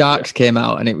when Sharks came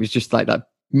out, and it was just like that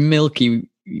milky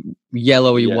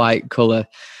yellowy white color,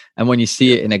 and when you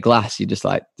see it in a glass, you're just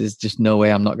like, there's just no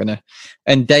way I'm not gonna.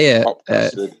 And Daya,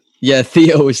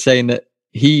 Theo was saying that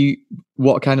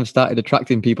what kind of started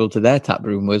attracting people to their tap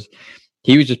room was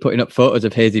he was just putting up photos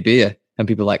of hazy beer, and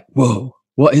people were like, whoa,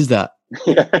 what is that?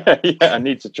 I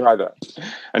need to try that.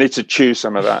 I need to chew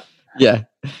some of that.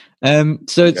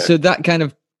 So that kind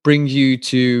of brings you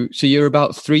to, so you're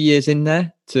about 3 years in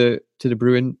there to the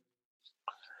brewing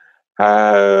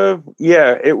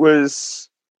Yeah, it was.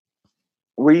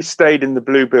 We stayed in the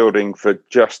Blue Building for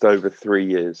just over 3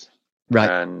 years. Right.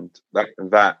 And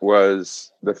that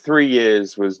was, the 3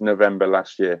 years was November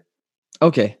last year.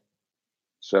 Okay.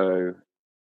 So,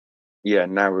 yeah,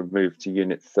 now we've moved to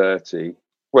Unit 30.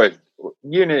 Well,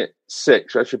 Unit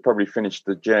 6, I should probably finish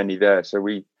the journey there. So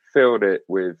we filled it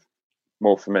with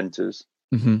more fermenters,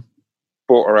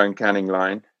 bought our own canning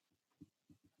line,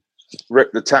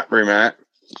 ripped the tap room out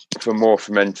for more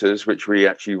fermenters, which we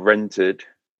actually rented,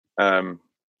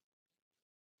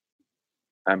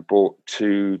 and bought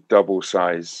 2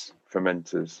 double-size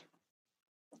fermenters.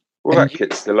 Well, that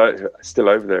kit's still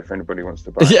over there if anybody wants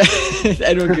to buy it. Yeah,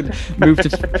 anyone can move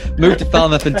to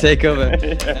Falmouth and take over.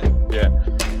 Yeah.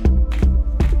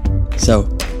 So,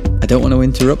 I don't want to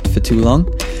interrupt for too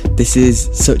long. This is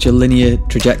such a linear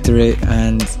trajectory,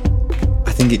 and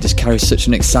I think it just carries such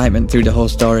an excitement through the whole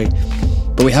story.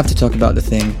 But we have to talk about the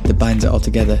thing that binds it all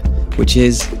together, which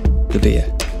is the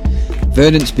beer.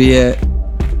 Verdant's beer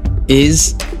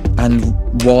is and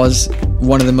was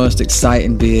one of the most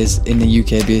exciting beers in the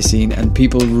UK beer scene, and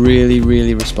people really,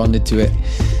 really responded to it,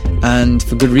 and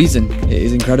for good reason. It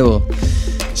is incredible.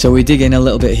 So we dig in a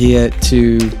little bit here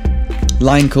to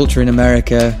line culture in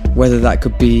America, whether that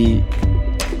could be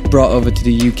brought over to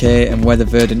the UK, and whether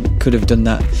Verdant could have done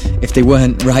that if they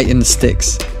weren't right in the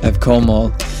sticks of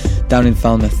Cornwall down in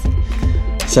Falmouth.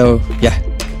 So yeah,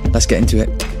 let's get into it.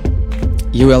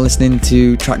 You are listening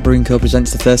to Track Brewing Co.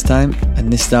 presents The Thirst Time,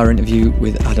 and this is our interview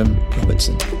with Adam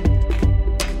Robertson.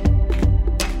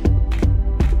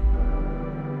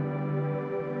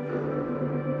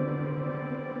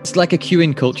 It's like a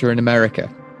queuing culture in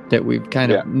America that we've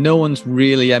kind of, no one's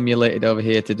really emulated over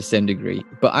here to the same degree.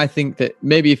 But I think that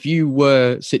maybe if you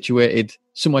were situated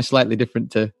somewhere slightly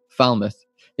different to Falmouth,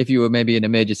 if you were maybe in a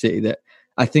major city, that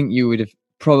I think you would have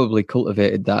probably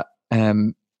cultivated that.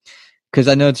 Because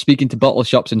I know, speaking to bottle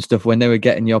shops and stuff, when they were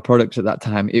getting your products at that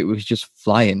time, it was just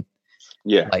flying.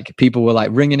 Yeah. Like, people were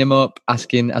like ringing him up,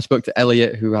 asking. I spoke to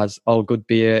Elliot, who has All Good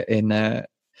Beer in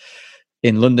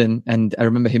London, and I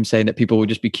remember him saying that people would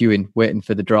just be queuing, waiting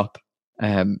for the drop.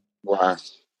 Wow.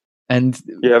 And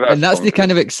that's the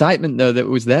kind of excitement, though, that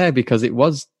was there, because it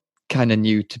was kind of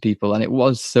new to people, and it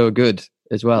was so good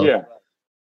as well. Yeah.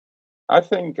 I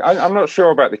think, I'm not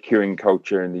sure about the queuing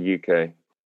culture in the UK.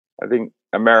 I think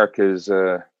America's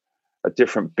a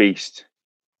different beast.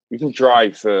 You can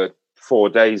drive for 4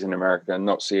 days in America and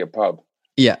not see a pub.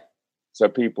 Yeah. So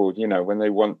people, when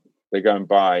they go and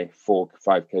buy 4 or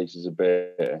 5 cases of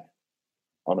beer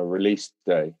on a release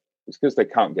day. It's because they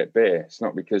can't get beer. It's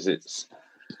not because it's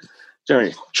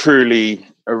truly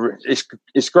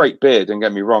it's great beer. Don't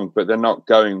get me wrong, but they're not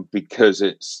going because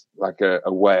it's like a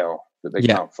whale that they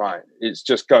can't find. It's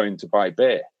just going to buy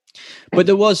beer. But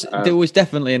there was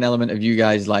definitely an element of you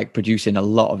guys like producing a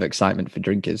lot of excitement for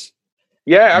drinkers.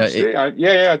 Yeah, absolutely.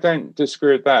 I don't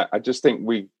disagree with that. I just think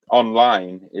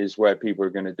online is where people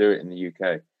are going to do it in the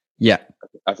UK. Yeah.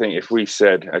 I think if we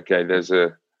said, okay,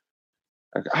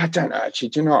 I don't know, actually,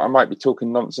 do you know what? I might be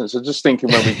talking nonsense. I'm just thinking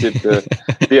when we did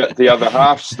the other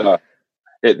half stuff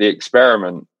at the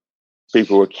Experiment,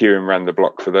 people were queuing around the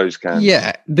block for those cans.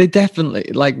 Yeah, they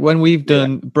definitely, like when we've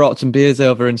brought some beers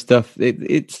over and stuff,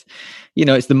 it's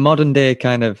it's the modern day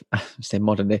kind of, I say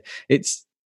modern day, it's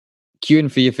queuing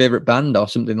for your favorite band or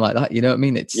something like that. You know what I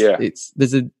mean? It's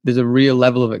there's a real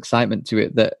level of excitement to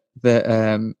it that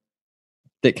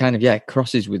kind of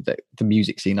crosses with the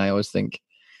music scene, I always think.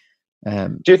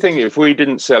 Do you think if we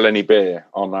didn't sell any beer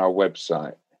on our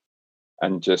website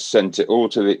and just sent it all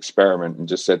to the Experiment and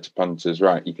just said to punters,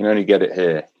 right, you can only get it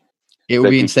here, it would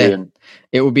be insane.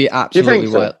 It would be absolutely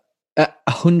wild.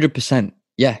 100%.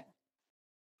 Yeah.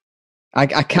 I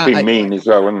can't. It'd be mean as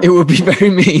well, wouldn't it? It would be very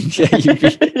mean.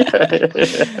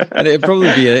 And it'd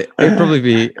probably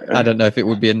be. I don't know if it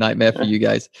would be a nightmare for you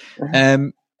guys.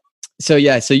 So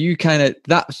you kind of,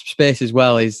 that space as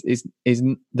well is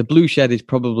the Blue Shed is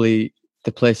probably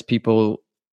the place people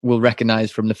will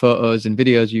recognize from the photos and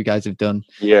videos you guys have done.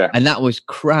 Yeah. And that was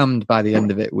crammed by the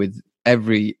end of it with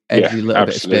every little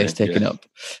bit of space taken up.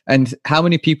 And how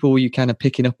many people were you kind of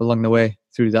picking up along the way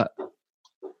through that?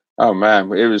 Oh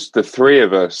man, it was the 3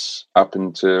 of us up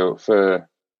until for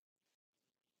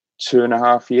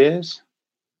 2.5 years.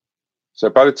 So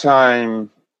by the time,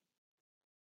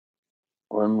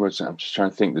 when was it? I'm just trying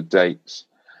to think the dates.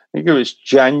 I think it was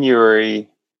January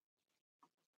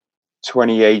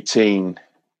 2018.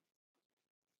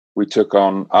 We took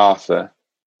on Arthur,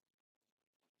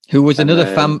 who was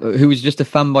who was just a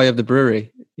fanboy of the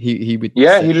brewery. He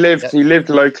lived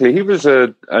locally. He was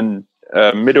a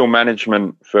middle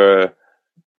management for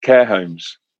care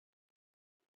homes.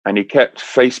 and he kept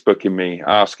Facebooking me,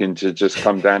 asking to just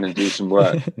come down and do some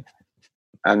work.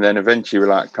 And then eventually we're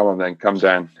like, come on then, come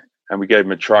down. And we gave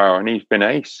him a trial, and he's been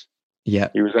ace. Yeah.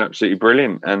 He was absolutely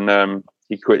brilliant. And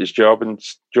he quit his job and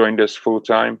joined us full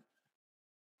time.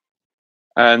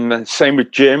 And same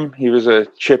with Jim. He was a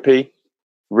chippy,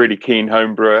 really keen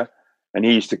home brewer. And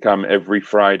he used to come every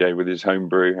Friday with his home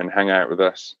brew and hang out with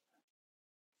us.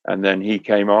 And then he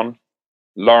came on.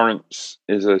 Lawrence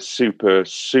is a super,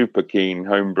 super keen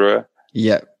home brewer.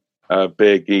 Yeah.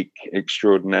 Beer geek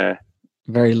extraordinaire.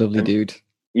 Very lovely dude.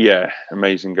 Yeah,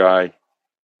 amazing guy.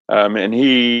 And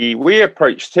we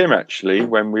approached him actually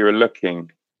when we were looking,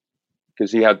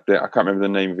 because he had I can't remember the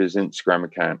name of his Instagram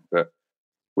account, but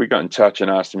we got in touch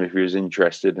and asked him if he was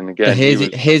interested. And again,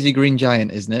 the hazy green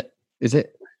giant, isn't it? Is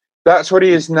it? That's what he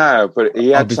is now, but he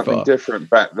had something different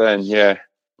back then. Yeah.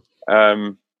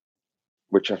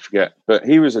 Which I forget, but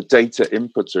he was a data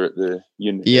inputter at the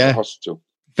hospital.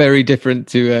 Very different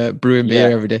to brewing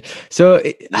beer every day. So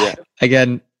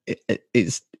again,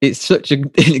 it's such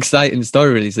an exciting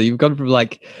story, really. So you've gone from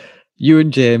like you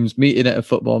and James meeting at a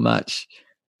football match,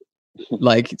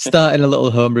 like starting a little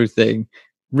homebrew thing,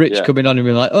 Rich coming on and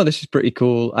being like, "Oh, this is pretty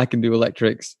cool. I can do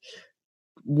electrics."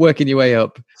 Working your way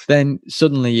up, then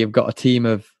suddenly you've got a team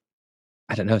of,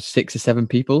 I don't know, 6 or 7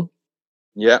 people.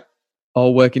 Yeah.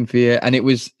 All working for you. And it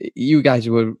was, you guys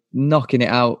were knocking it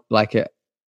out like at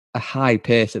a high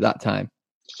pace at that time.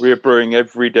 We were brewing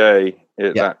every day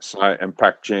at that site and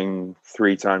packaging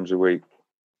 3 times a week.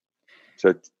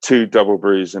 So 2 double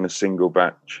brews and a single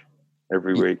batch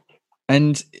every week.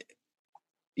 And,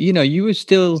 you were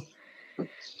still,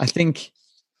 I think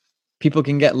people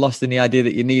can get lost in the idea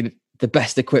that you need the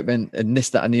best equipment and this,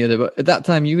 that, and the other. But at that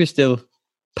time, you were still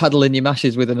paddling your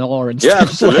mashes with an oar and stuff.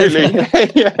 Absolutely.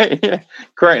 Yeah.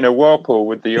 Creating a whirlpool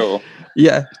with the oar.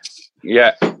 Yeah.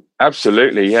 Yeah,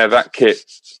 absolutely. Yeah, that kit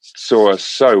saw us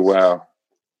so well.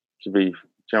 And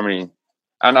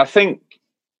I think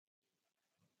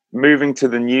moving to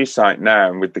the new site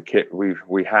now and with the kit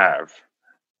we have,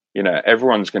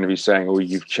 everyone's going to be saying, "Oh,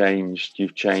 you've changed.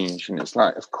 And it's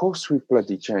like, of course we've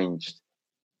bloody changed.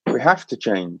 We have to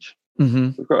change.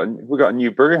 Mm-hmm. We've got a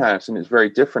new brew house, and it's very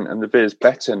different, and the beer's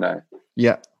better now.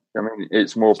 Yeah, I mean,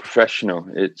 it's more professional.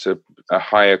 It's a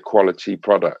higher quality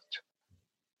product.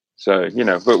 So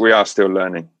but we are still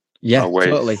learning. Yeah, our way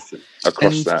totally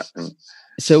across that. And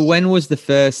so, when was the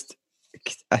first?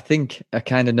 I think I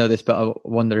kind of know this, but I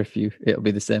wonder if it'll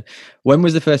be the same. When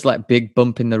was the first like big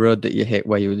bump in the road that you hit,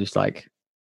 where you were just like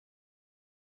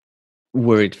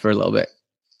worried for a little bit?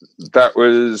 That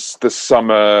was the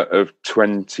summer of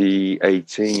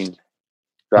 2018.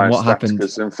 And what happened?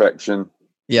 Infection.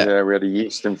 Yeah, we had a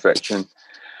yeast infection,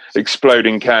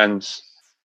 exploding cans.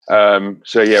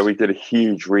 So we did a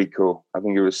huge recall. I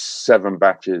think it was 7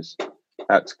 batches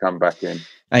had to come back in.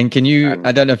 And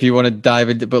I don't know if you want to dive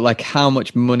into, but like how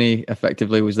much money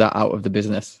effectively was that out of the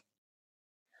business?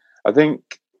 I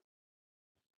think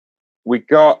we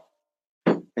got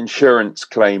insurance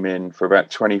claim in for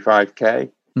about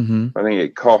 25k. Mm-hmm. I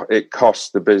think it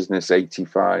cost the business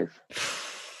 85.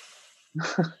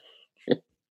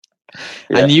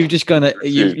 And you've just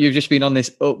you've just been on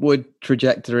this upward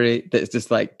trajectory that's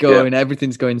just like going.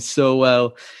 Everything's going so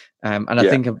well, and I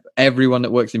think everyone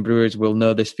that works in brewers will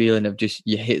know this feeling of just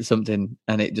you hit something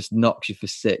and it just knocks you for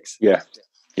 6. Yeah.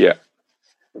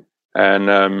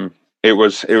 And it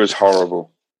was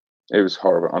horrible. It was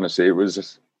horrible. Honestly, it was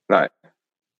just like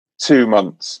 2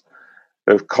 months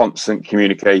of constant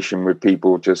communication with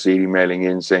people just emailing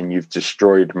in saying, "You've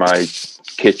destroyed my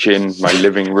kitchen, my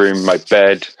living room, my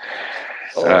bed."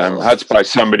 I had to buy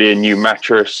somebody a new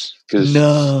mattress because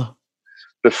the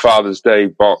Father's Day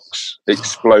box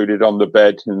exploded on the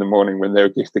bed in the morning when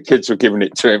the kids were giving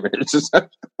it to him. It's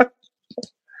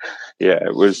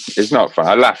not fun.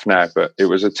 I laugh now, but it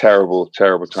was a terrible,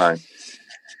 terrible time.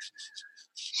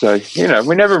 So,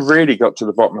 we never really got to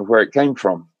the bottom of where it came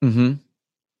from. Mm-hmm.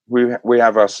 We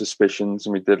have our suspicions,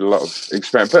 and we did a lot of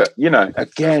experiment. But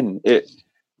again,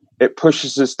 it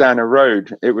pushes us down a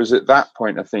road. It was at that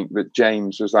point, I think, that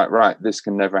James was like, "Right, this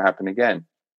can never happen again."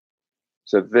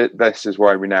 So this is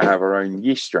why we now have our own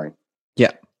yeast strain.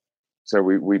 Yeah. So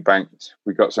we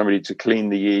got somebody to clean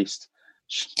the yeast,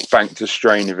 banked a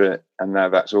strain of it, and now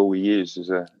that's all we use is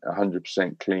a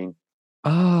 100% clean.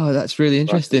 Oh, that's really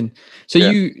interesting. So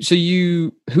who do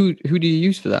you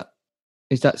use for that?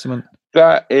 Is that someone?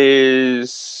 That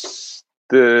is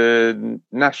the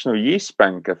National Yeast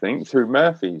Bank, I think, through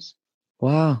Murphy's.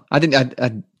 Wow, I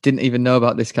didn't even know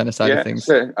about this kind of side of things.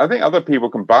 So I think other people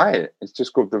can buy it. It's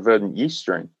just called the Verdant Yeast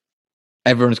Strain.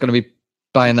 Everyone's going to be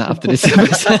buying that after December,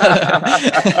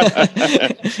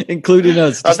 including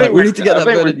us. Just we need to get that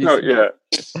bird.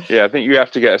 Yeah, I think you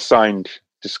have to get a signed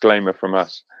disclaimer from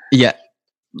us. Yeah.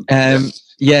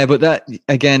 Yeah, but that,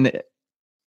 again,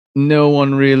 no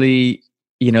one really,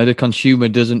 the consumer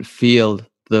doesn't feel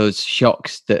those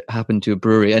shocks that happen to a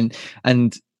brewery.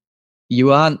 And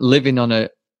you aren't living on a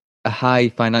high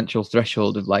financial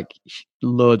threshold of like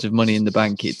loads of money in the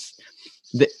bank. It's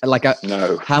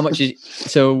no. How much is,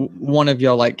 so one of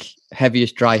your like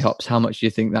heaviest dry hops, how much do you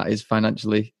think that is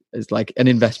financially, as like an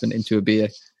investment into a beer?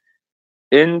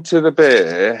 Into the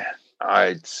beer,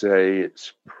 I'd say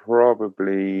it's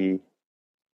probably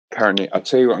currently, I'll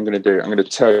tell you what I'm going to do. I'm going to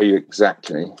tell you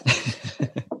exactly.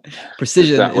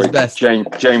 Precision is best.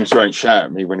 James won't shout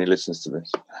at me when he listens to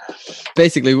this.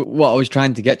 Basically, what I was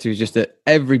trying to get to is just that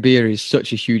every beer is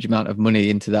such a huge amount of money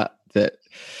into that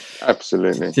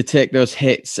absolutely, to take those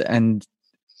hits and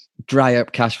dry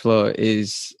up cash flow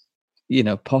is,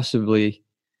 possibly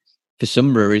for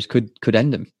some breweries could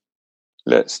end them.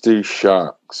 Let's do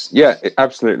sharks. Yeah,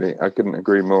 absolutely. I couldn't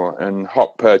agree more. And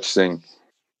hop purchasing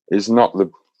is not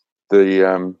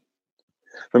the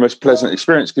most pleasant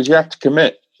experience because you have to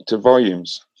commit to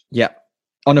volumes. Yeah.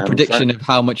 On a prediction of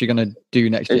how much you're going to do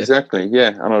next year. Exactly.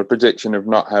 Yeah. On a prediction of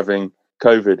not having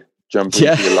COVID jump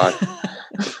into your life.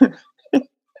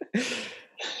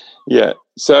 Yeah.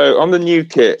 So on the new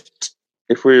kit,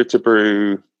 if we were to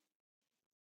brew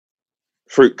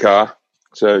Fruit Car,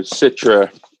 so Citra,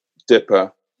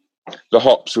 Dipper, the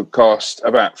hops would cost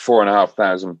about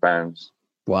 £4,500.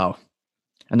 Wow.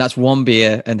 And that's one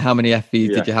beer. And how many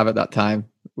FVs did you have at that time?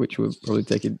 Which were probably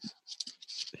taking...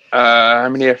 how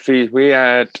many FVs? We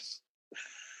had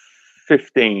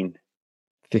 15.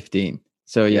 15.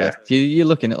 So yeah. You're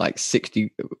looking at like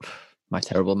 60... My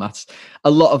terrible maths.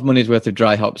 A lot of money's worth of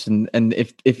dry hops, and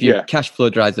if your cash flow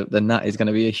dries up, then that is going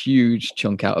to be a huge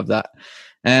chunk out of that.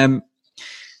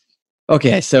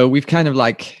 Okay, so we've kind of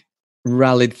like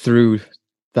rallied through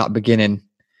that beginning,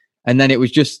 and then it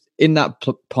was just in that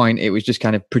point, it was just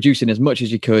kind of producing as much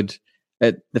as you could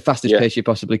at the fastest pace you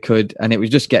possibly could, and it was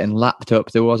just getting lapped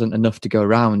up. There wasn't enough to go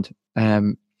around.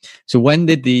 So when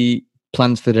did the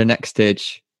plans for the next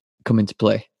stage come into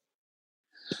play?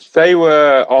 They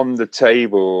were on the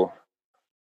table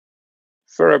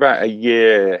for about a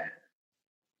year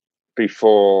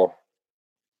before,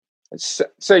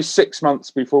 say 6 months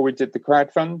before we did the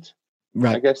crowdfund.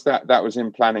 Right. I guess that was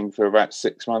in planning for about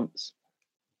 6 months.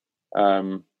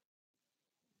 And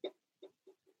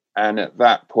at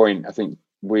that point, I think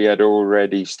we had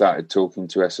already started talking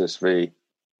to SSV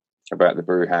about the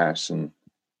brew house and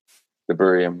the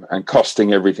brewery and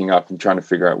costing everything up and trying to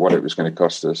figure out what it was going to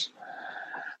cost us.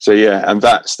 So yeah, and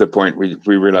that's the point we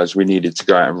realized we needed to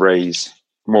go out and raise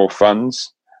more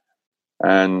funds,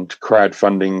 and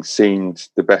crowdfunding seemed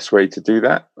the best way to do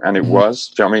that. And it was.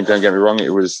 Do you know what I mean? Don't get me wrong,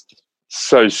 it was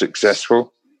so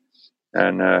successful,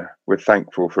 and we're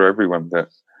thankful for everyone that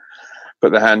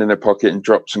put their hand in their pocket and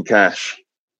dropped some cash.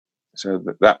 So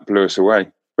that blew us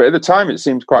away. But at the time, it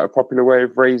seemed quite a popular way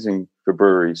of raising for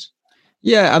breweries.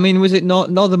 Yeah, I mean, was it not?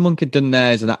 Northern Monk had done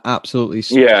theirs, and that absolutely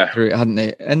smashed through it, hadn't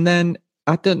they? And then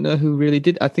I don't know who really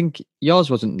did. I think yours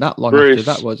wasn't that long after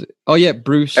that, was it? Oh yeah,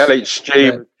 Bruce.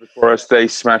 LHG before us, they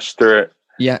smashed through it.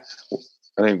 Yeah.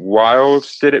 I think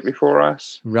Wilds did it before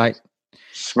us. Right.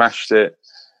 Smashed it.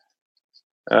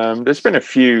 There's been a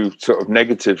few sort of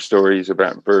negative stories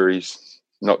about breweries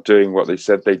not doing what they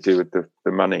said they do with the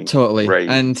money. Totally.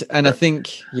 Raised. And I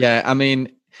think, I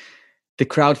mean, the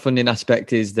crowdfunding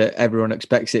aspect is that everyone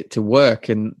expects it to work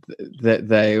and that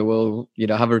they will,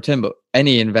 have a return. But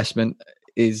any investment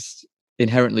is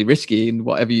inherently risky in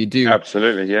whatever you do.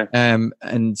 Absolutely, yeah. And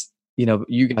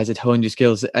you guys had honed your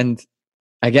skills. And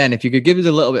again, if you could give us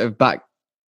a little bit of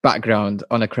background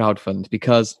on a crowdfund,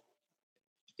 because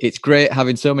it's great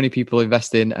having so many people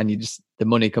invest in and the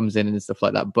money comes in and stuff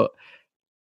like that. But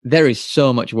there is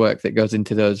so much work that goes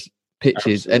into those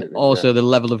pitches. Absolutely, and also the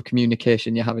level of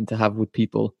communication you're having to have with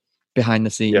people behind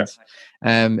the scenes.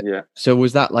 So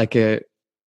was that like a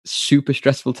super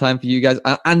stressful time for you guys?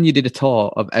 And you did a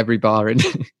tour of every bar in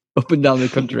up and down the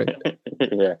country.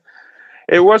 Yeah,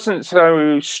 it wasn't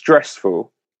so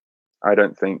stressful. I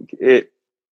don't think it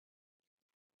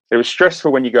was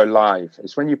stressful when you go live.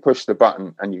 It's when you push the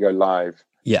button and you go live.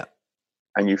 Yeah.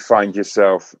 And you find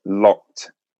yourself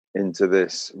locked into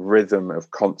this rhythm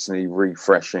of constantly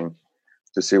refreshing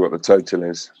to see what the total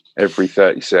is every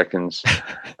 30 seconds.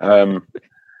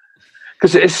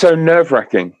 Because it is so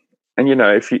nerve-wracking. And,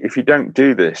 if you don't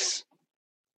do this,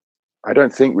 I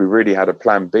don't think we really had a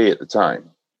plan B at the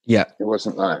time. Yeah. It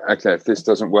wasn't like, okay, if this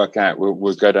doesn't work out,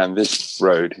 we'll go down this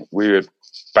road. We were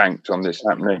banked on this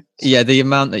happening. Yeah, the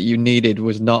amount that you needed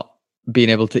was not being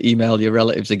able to email your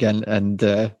relatives again. And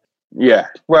yeah,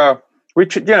 well, we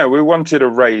wanted to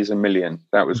raise $1 million.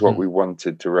 That was what we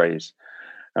wanted to raise,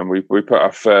 and we put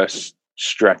our first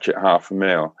stretch at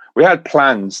 $500,000. We had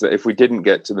plans that if we didn't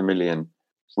get to the $1 million,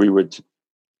 we would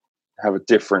have a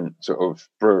different sort of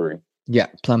brewery. Yeah,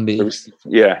 plan B.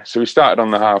 So we started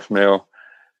on the $500,000,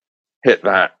 hit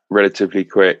that relatively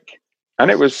quick, and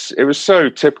it was so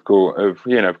typical of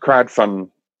crowdfunder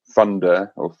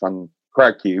or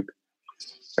Crowdcube.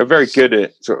 They're very good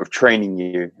at sort of training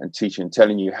you and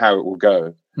telling you how it will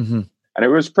go, and it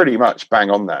was pretty much bang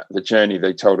on that. The journey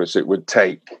they told us it would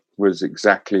take was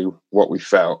exactly what we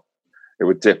felt. It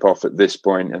would dip off at this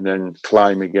point and then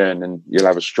climb again, and you'll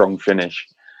have a strong finish.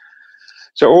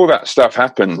 So all that stuff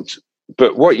happened.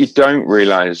 But what you don't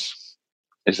realize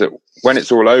is that when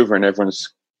it's all over and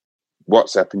everyone's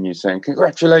WhatsApping you saying,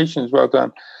 congratulations, well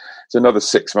done, it's another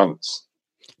 6 months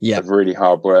of really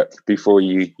hard work before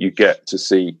you get to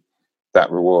see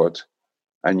that reward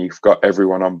and you've got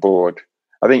everyone on board.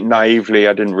 I think naively,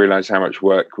 I didn't realize how much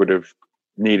work would have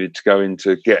needed to go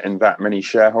into getting that many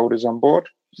shareholders on board.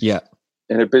 Yeah.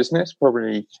 In a business,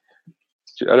 probably,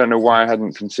 I don't know why I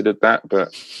hadn't considered that, but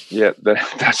yeah,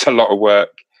 that's a lot of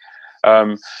work.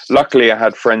 Luckily, I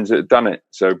had friends that had done it,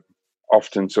 so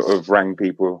often sort of rang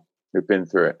people who've been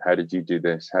through it. How did you do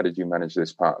this? How did you manage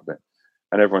this part of it?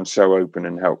 And everyone's so open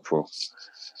and helpful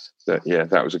that, yeah,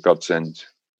 that was a godsend.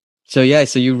 So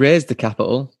you raised the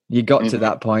capital, you got to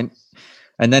that point,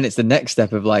 and then it's the next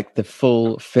step of like the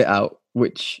full fit out,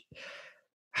 which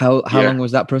how long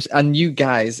was that process? And you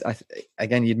guys,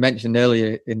 again, you'd mentioned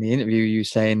earlier in the interview, you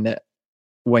saying that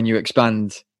when you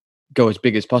expand, go as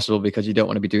big as possible because you don't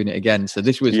want to be doing it again. So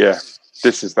this was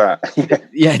this is that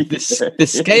the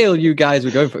scale you guys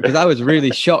were going for, because I was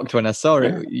really shocked when I saw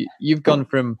it. You've gone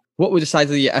from, what were the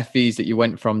size of your FVs that you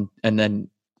went from and then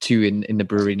to in the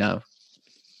brewery now?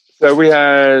 So we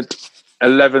had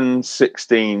 11,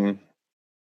 16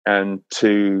 and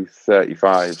 2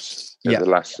 35s at the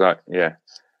last site,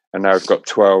 and now we've got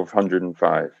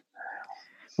 1,205,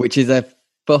 which is a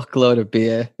fuckload of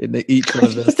beer in each one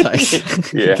of those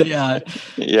tanks. They are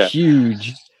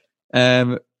huge.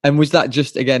 And was that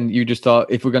just, again, you just thought,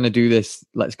 if we're going to do this,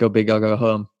 let's go big or go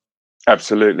home?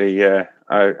 Absolutely, yeah.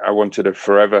 I wanted a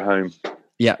forever home.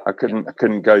 Yeah, I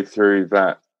couldn't go through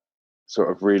that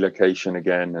sort of relocation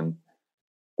again, and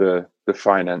the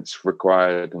finance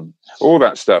required and all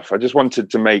that stuff. I just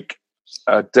wanted to make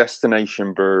a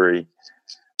destination brewery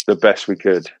the best we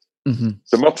could.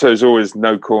 The motto is always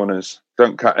no corners.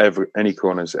 Don't cut any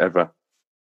corners ever.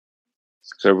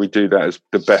 So we do that as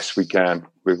the best we can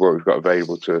with what we've got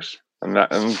available to us,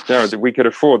 and we could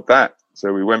afford that,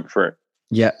 so we went for it.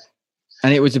 Yeah,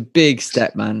 and it was a big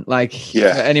step, man. Like, for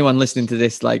anyone listening to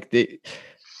this, like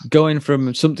going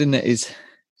from something that is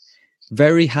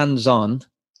very hands-on,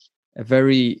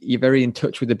 you're very in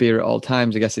touch with the beer at all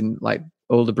times. I guess in like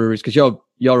older breweries, because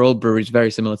your old brewery is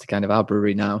very similar to kind of our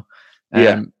brewery now.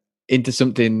 Into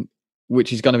something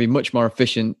which is going to be much more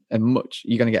efficient and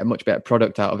you're going to get a much better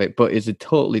product out of it, but is a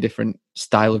totally different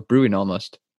style of brewing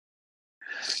almost.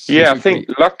 Yeah, I think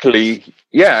luckily,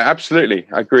 absolutely.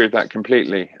 I agree with that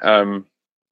completely.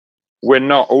 We're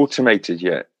not automated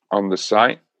yet on the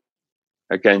site,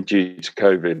 again, due to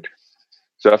COVID.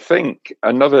 So I think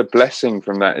another blessing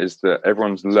from that is that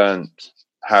everyone's learned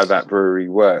how that brewery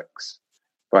works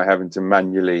by having to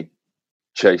manually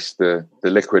chase the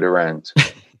liquid around.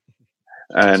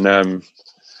 And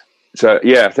so,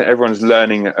 I think everyone's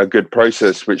learning a good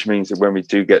process, which means that when we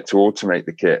do get to automate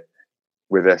the kit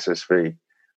with SSV,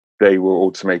 they will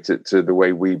automate it to the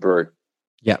way we brew.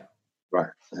 Yeah. Right.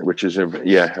 Which is a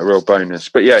real bonus.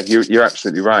 But you're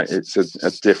absolutely right. It's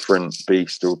a different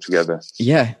beast altogether.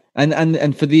 Yeah.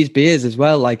 And for these beers as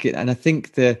well, like, and I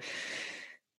think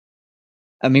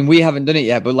we haven't done it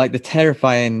yet, but like the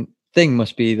terrifying thing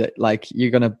must be that like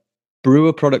you're going to brew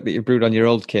a product that you brewed on your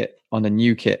old kit on a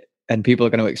new kit, and people are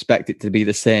going to expect it to be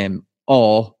the same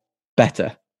or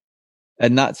better,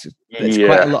 and that's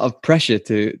quite a lot of pressure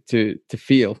to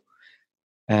feel.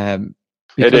 It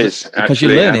is actually, because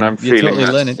you're learning. And I'm you're feeling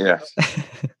totally learning. Yeah,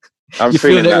 I'm you're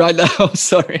feeling it right now.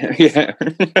 Sorry. Yeah,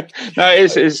 no,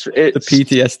 it's the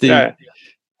PTSD. Yeah,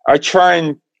 I try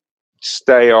and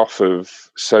stay off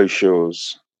of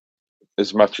socials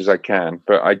as much as I can,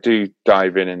 but I do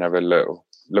dive in and have a little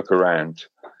look around.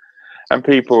 And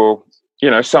people,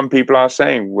 some people are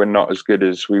saying we're not as good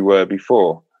as we were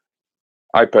before.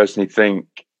 I personally think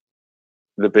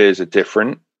the beers are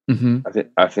different.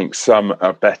 I think some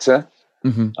are better.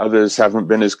 Others haven't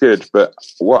been as good. But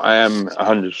what I am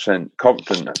 100%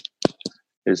 confident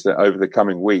is that over the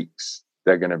coming weeks,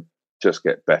 they're going to just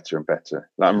get better and better.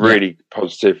 Like, I'm really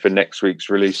positive for next week's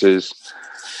releases,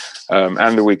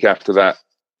 and the week after that.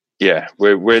 Yeah,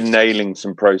 we're nailing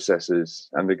some processes,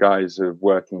 and the guys are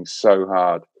working so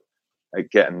hard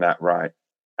at getting that right.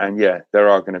 And yeah, there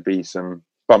are going to be some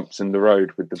bumps in the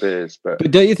road with the beers, but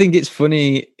don't you think it's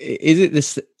funny?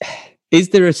 Is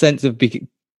there a sense of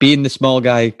being the small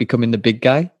guy becoming the big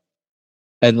guy,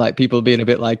 and like people being a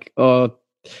bit like, oh,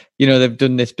 you know, they've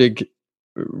done this big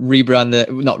rebrand,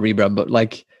 not rebrand, but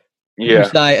like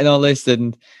site and all this,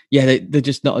 and yeah, they're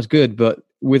just not as good, but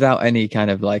without any kind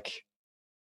of like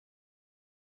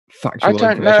factual. I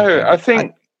don't know. I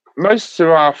think most of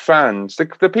our fans,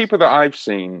 the people that I've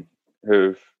seen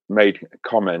who've made a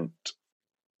comment,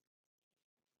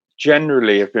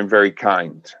 generally have been very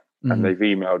kind, and they've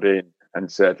emailed in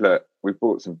and said, look, we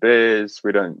bought some beers,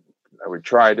 we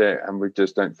tried it, and we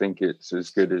just don't think it's as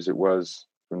good as it was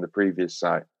from the previous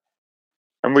site.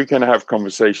 And we can have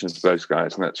conversations with those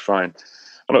guys, and that's fine.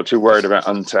 I'm not too worried about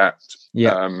Untapped.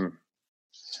 The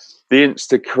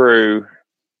Insta crew,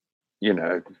 you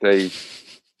know, they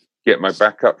get my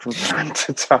back up from time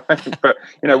to time. But,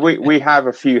 you know, we have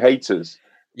a few haters.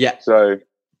 Yeah. So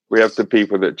we have the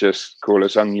people that just call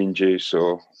us onion juice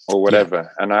or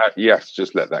whatever. And you have to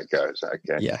just let that go. Is that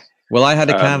okay? Yeah. Well, I had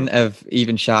a can of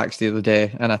Even Sharks the other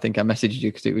day, and I think I messaged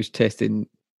you because it was tasting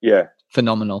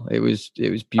phenomenal. It was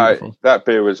beautiful. That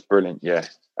beer was brilliant. Yeah.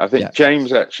 I think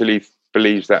James actually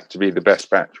believes that to be the best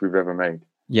batch we've ever made.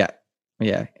 Yeah.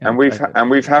 Yeah. And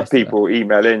we've had people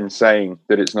email in saying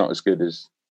that it's not as good as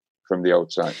from the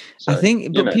old site. So, I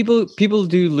think, but people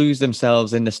do lose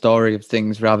themselves in the story of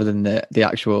things rather than the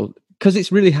actual, because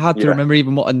it's really hard to remember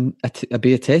even what a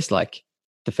beer tastes like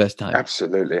the first time.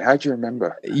 Absolutely. How do you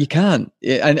remember? You can't.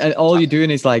 And all you're doing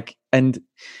is like, and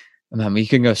man, you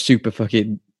can go super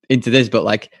fucking into this, but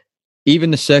like,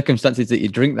 even the circumstances that you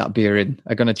drink that beer in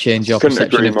are going to change your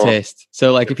perception of taste.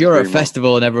 So like if you're at a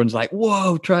festival and everyone's like,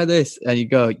 whoa, try this. And you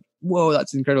go, whoa,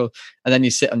 that's incredible. And then you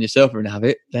sit on your sofa and have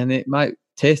it, then it might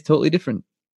taste totally different.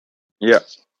 Yeah.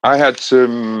 I had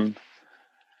some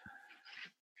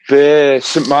beer,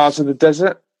 St. Mars of the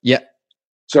Desert. Yeah.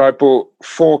 So I bought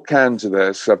 4 cans of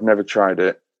this. I've never tried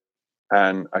it.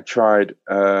 And I tried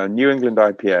New England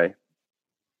IPA,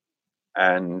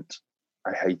 and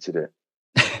I hated it.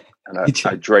 And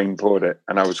I drain poured it,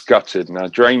 and I was gutted, and I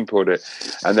drain poured it.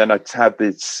 And then I had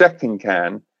the second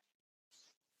can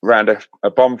around a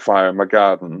bonfire in my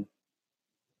garden,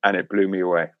 and it blew me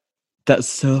away. That's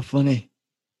so funny.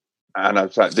 And I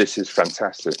was like, this is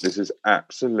fantastic. This is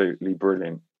absolutely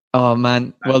brilliant. Oh,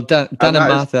 man. Well, Dan and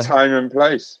Martha. Time and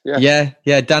place. Yeah.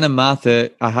 Yeah. Dan and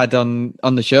Martha I had on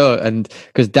the show, and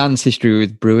because Dan's history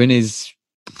with brewing is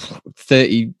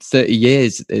 30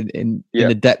 years in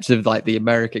the depths of like the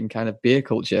American kind of beer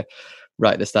culture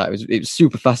right at the start. It was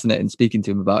super fascinating speaking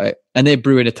to him about it. And they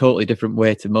brew in a totally different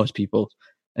way to most people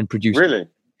and produce. Really?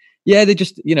 Yeah, they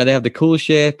just, you know, they have the cool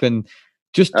shape, and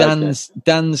just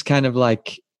Dan's kind of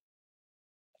like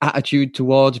attitude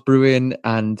towards brewing,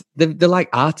 and they're like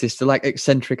artists, they're like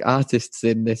eccentric artists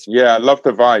in this. Yeah, I love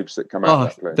the vibes that come out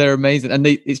of that place. They're amazing. And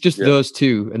it's just those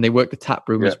two, and they work the tap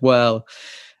room as well.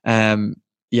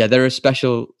 Yeah, they're a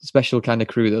special kind of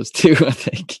crew, those two, I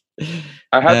think.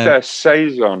 I had their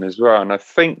Saison as well, and I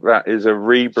think that is a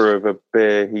rebrew of a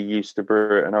beer he used to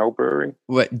brew at an old brewery.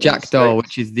 Jackdaw,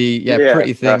 which is the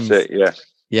Pretty Things. That's it,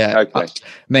 yeah. Okay.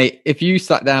 Mate, if you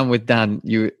sat down with Dan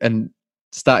and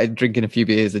started drinking a few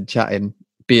beers and chatting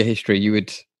beer history,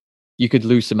 you could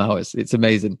lose some hours. It's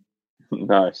amazing.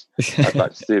 Nice. I'd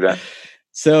like to see that.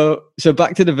 So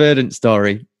back to the Verdant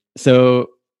story. So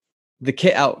the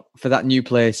kit out for that new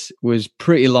place was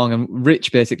pretty long, and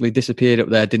Rich basically disappeared up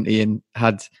there, didn't he? And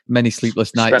had many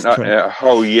sleepless nights. Spent a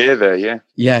whole year there, yeah.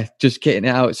 Yeah, just kitting it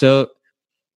out. So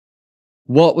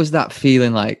what was that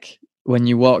feeling like when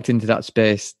you walked into that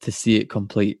space to see it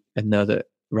complete and know that,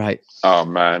 right? Oh,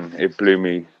 man, it blew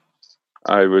me.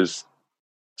 I was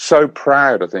so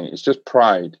proud, I think. It's just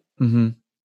pride. Mm-hmm.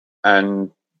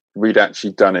 And we'd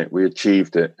actually done it. We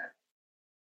achieved it.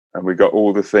 And we got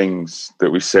all the things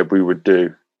that we said we would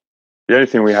do. The only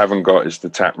thing we haven't got is the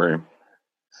tap room.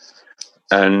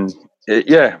 And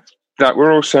that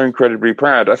we're all so incredibly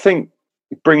proud. I think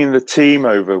bringing the team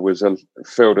over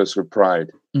filled us with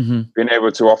pride. Mm-hmm. Being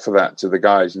able to offer that to the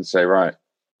guys and say, right,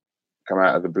 come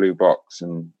out of the blue box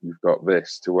and you've got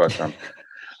this to work on.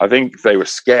 I think they were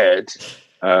scared.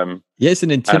 It's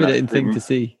an intimidating thing to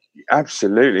see.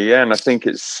 Absolutely, yeah. And I think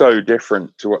it's so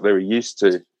different to what they were used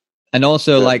to. And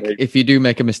also, if you do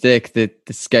make a mistake, the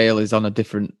scale is on a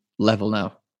different level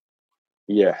now.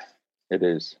 Yeah, it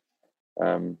is.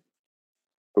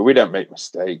 but we don't make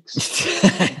mistakes.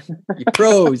 You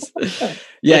pros.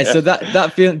 Yeah. So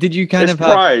that feeling, did you kind It's of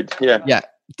have pride? Yeah.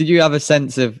 Did you have a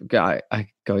sense of, I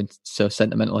go so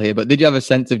sentimental here, but did you have a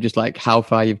sense of just like how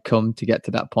far you've come to get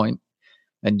to that point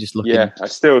and just looking? Yeah, I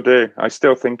still do. I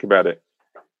still think about it.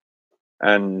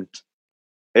 And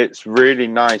it's really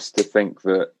nice to think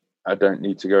that I don't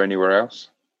need to go anywhere else.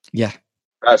 Yeah.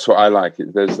 That's what I like.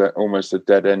 There's that almost a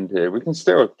dead end here. We can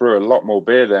still brew a lot more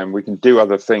beer then. We can do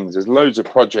other things. There's loads of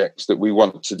projects that we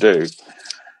want to do,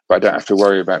 but I don't have to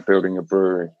worry about building a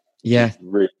brewery. Yeah.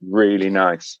 Really, really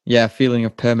nice. Yeah. Feeling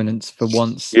of permanence for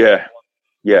once. Yeah.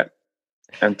 Yeah.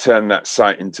 And turn that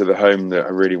site into the home that I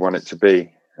really want it to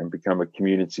be and become a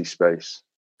community space.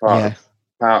 Part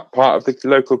of the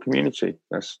local community.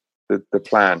 That's the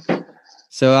plan.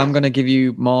 So I'm going to give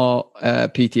you more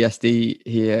PTSD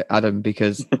here, Adam,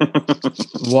 because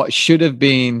what should have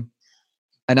been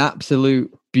an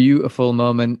absolute beautiful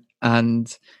moment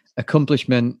and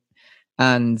accomplishment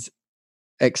and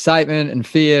excitement and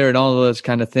fear and all those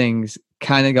kind of things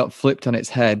kind of got flipped on its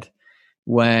head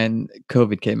when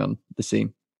COVID came on the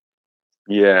scene.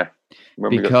 Yeah,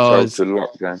 when we got told to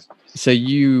lockdown. So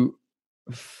you,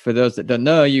 for those that don't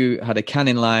know, you had a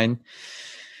canning line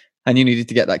and you needed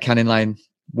to get that canning line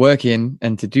working.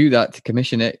 And to do that, to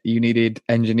commission it, you needed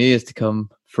engineers to come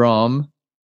from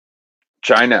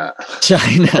China.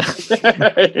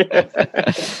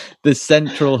 The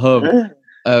central hub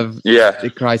of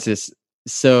the crisis.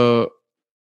 So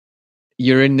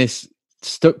you're in this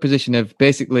stuck position of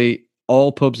basically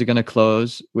all pubs are going to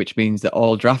close, which means that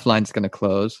all draft lines are going to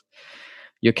close.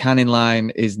 Your canning line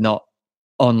is not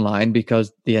online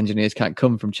because the engineers can't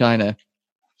come from China.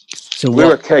 So we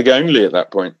were keg only at that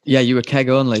point. Yeah, you were keg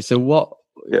only. So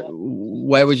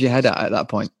where was your head at that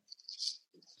point?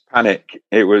 Panic.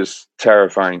 It was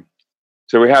terrifying.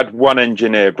 So we had one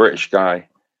engineer, British guy,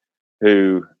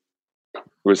 who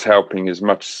was helping as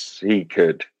much as he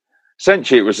could.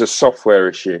 Essentially, it was a software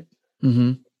issue.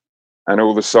 Mm-hmm. And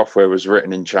all the software was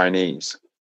written in Chinese.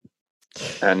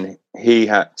 And he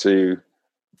had to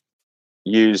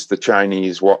use the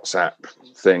Chinese WhatsApp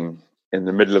thing in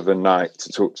the middle of the night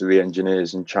to talk to the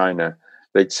engineers in China.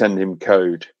 They'd send him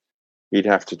code. He'd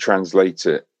have to translate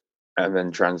it and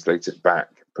then translate it back,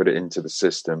 put it into the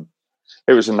system.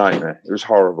 It was a nightmare. It was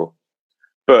horrible.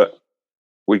 But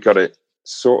we got it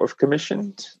sort of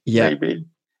commissioned, maybe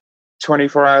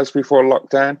 24 hours before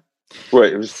lockdown. Well,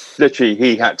 it was literally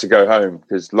he had to go home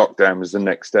because lockdown was the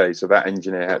next day. So that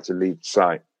engineer had to leave the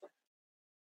site.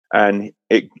 And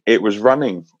it was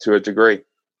running to a degree.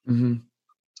 Mm-hmm.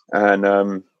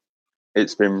 And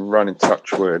it's been running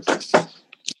touch wood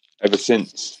ever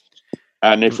since.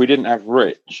 And if we didn't have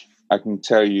Rich, I can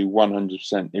tell you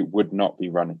 100% it would not be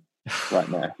running right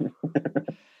now.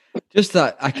 Just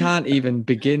that I can't even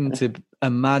begin to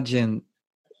imagine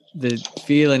the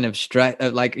feeling of stress.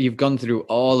 Like you've gone through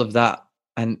all of that,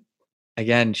 and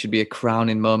again, should be a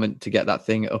crowning moment to get that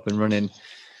thing up and running.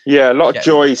 Yeah, a lot of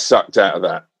joy sucked out of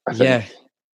that, I think.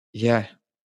 Yeah.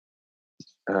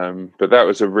 But that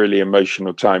was a really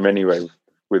emotional time anyway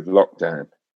with lockdown.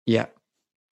 Yeah.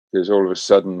 Because all of a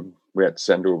sudden we had to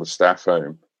send all the staff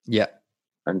home. Yeah.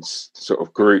 And sort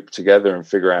of group together and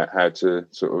figure out how to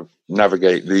sort of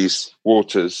navigate these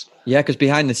waters. Yeah, because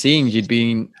behind the scenes you'd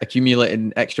been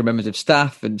accumulating extra members of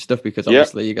staff and stuff because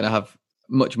obviously you're going to have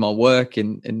much more work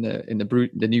in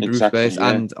the new brew space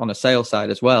and on a sales side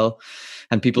as well.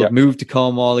 And people have moved to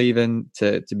Cornwall even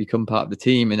to become part of the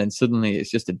team, and then suddenly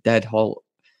it's just a dead halt.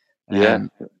 I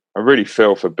really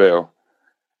feel for Bill.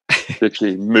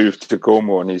 Literally moved to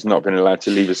Cornwall and he's not been allowed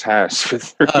to leave his house.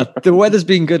 The weather's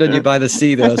been good on you by the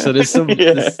sea though, so there's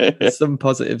some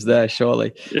positives there,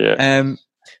 surely. Yeah.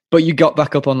 But you got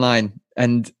back up online,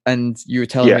 and you were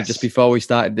telling me just before we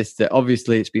started this that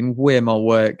obviously it's been way more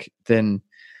work than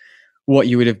what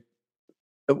you would have.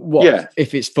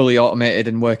 If it's fully automated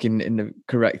and working in the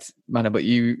correct manner, but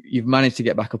you've managed to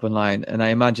get back up online, and I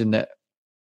imagine that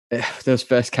those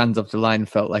first cans off the line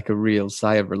felt like a real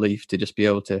sigh of relief to just be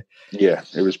able to. Yeah,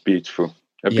 it was beautiful.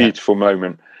 Beautiful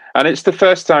moment. And it's the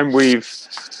first time we've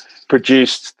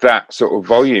produced that sort of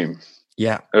volume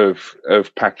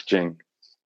of packaging.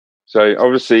 So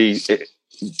obviously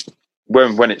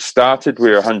when it started,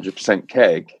 we were 100%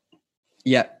 keg.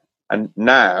 Yeah. And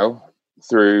now,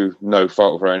 through no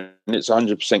fault of our own, it's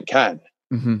 100% can.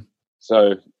 Mm-hmm.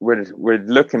 So we're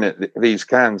looking at these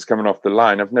cans coming off the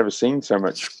line. I've never seen so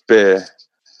much beer,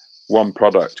 one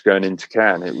product going into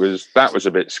can. That was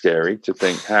a bit scary to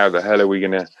think, how the hell are we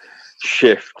going to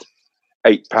shift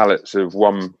 8 pallets of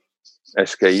one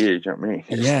SKU. Do you know what I mean?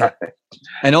 Yeah.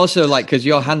 And also, like, because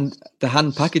the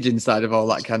hand packaging side of all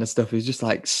that kind of stuff is just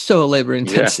like so labor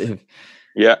intensive.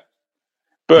 Yeah.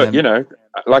 But you know,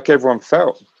 like everyone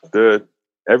felt,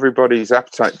 everybody's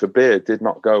appetite for beer did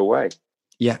not go away.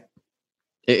 Yeah.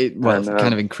 It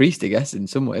kind of increased, I guess, in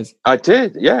some ways. I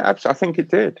did. Yeah, I think it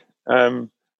did. And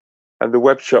the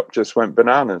web shop just went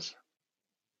bananas,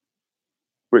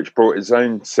 which brought its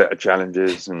own set of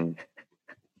challenges. And,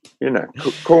 you know,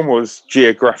 Cornwall's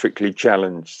geographically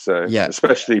challenged, so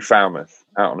especially Falmouth,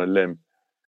 out on a limb.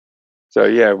 So,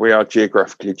 yeah, we are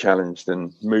geographically challenged,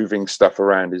 and moving stuff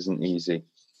around isn't easy.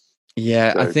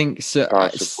 Yeah, so, I think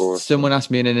someone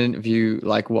asked me in an interview,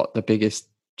 like, what the biggest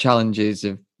challenges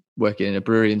of working in a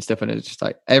brewery and stuff, and it's just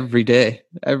like every day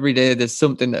there's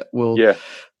something that will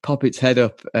pop its head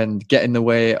up and get in the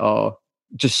way or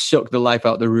just suck the life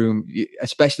out of the room,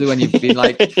 especially when you've been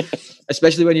like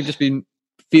especially when you've just been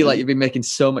feel like you've been making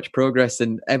so much progress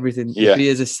and everything, your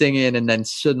beers are singing, and then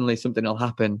suddenly something will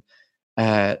happen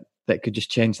that could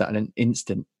just change that in an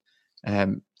instant,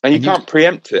 and you can't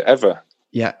preempt it ever.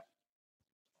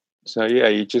 So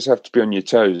you just have to be on your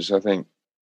toes. I think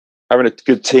having a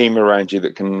good team around you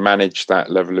that can manage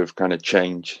that level of kind of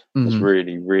change is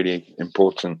really, really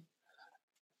important.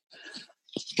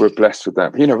 We're blessed with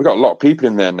that. But, you know, we've got a lot of people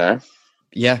in there now.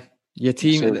 Yeah, your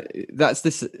team.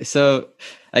 So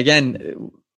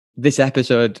again, this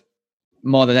episode,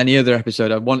 more than any other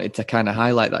episode, I wanted to kind of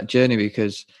highlight that journey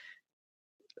because,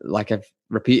 like I've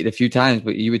repeated a few times,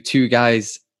 but you were two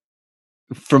guys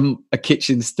from a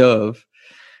kitchen stove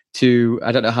to,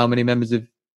 I don't know how many members of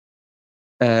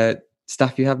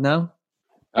staff you have now?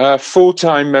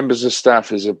 Full-time members of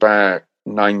staff is about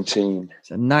 19.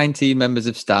 So 19 members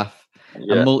of staff, a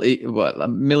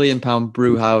 £1 million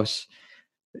brew house,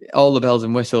 all the bells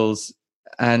and whistles,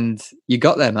 and you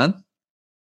got there, man.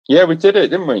 Yeah, we did it,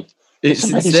 didn't we? It's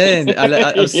insane.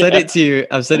 I've said it to you.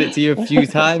 I've said it to you a few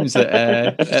times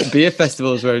at beer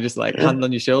festivals where I'm just like hand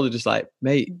on your shoulder, just like,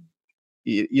 mate,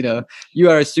 you know,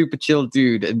 you are a super chill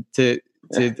dude, and to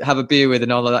have a beer with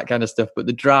and all of that kind of stuff. But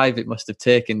the drive it must have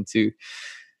taken to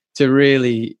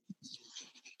really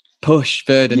push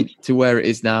further to where it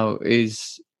is now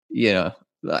is, you know,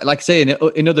 like I say,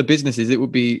 in other businesses,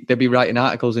 they'd be writing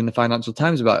articles in the Financial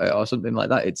Times about it or something like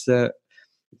that. It's the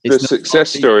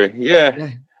success story.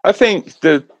 Yeah. I think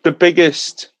the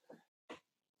biggest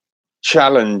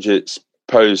challenge it's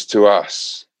posed to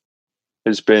us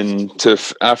has been to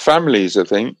our families, I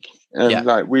think. And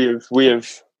like we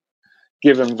have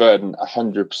given Verdant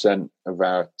 100% of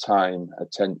our time,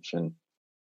 attention,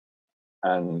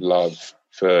 and love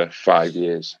for 5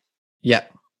 years. Yeah.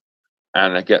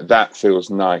 And I get that feels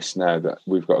nice now that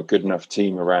we've got a good enough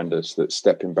team around us that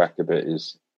stepping back a bit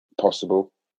is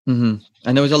possible. Mm-hmm.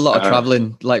 And there was a lot of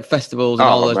traveling, like festivals and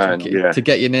all that, to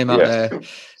get your name out there.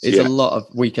 It's a lot of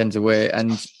weekends away.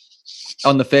 And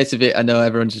on the face of it, I know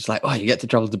everyone's just like, oh, you get to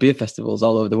travel to beer festivals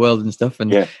all over the world and stuff.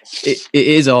 And it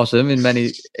is awesome in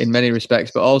many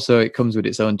respects, but also it comes with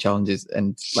its own challenges.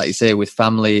 And like you say, with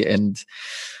family and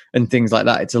things like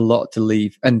that, it's a lot to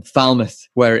leave. And Falmouth,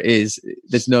 where it is,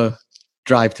 there's no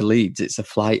drive to Leeds. It's a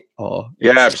flight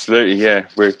absolutely. Yeah.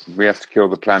 We have to kill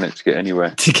the planet to get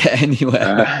anywhere.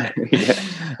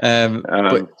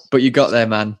 But you got there,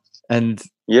 man. And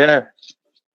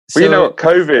so, well, you know what?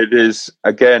 COVID is,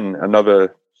 again,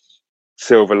 another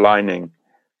silver lining.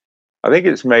 I think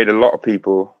it's made a lot of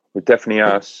people, but definitely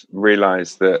us,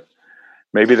 realize that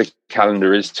maybe the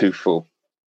calendar is too full.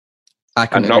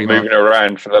 And not moving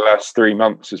around for the last 3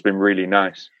 months has been really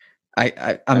nice.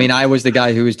 I mean, I was the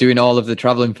guy who was doing all of the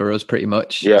traveling for us pretty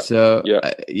much. So,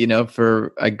 you know,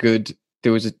 for a good,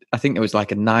 I think there was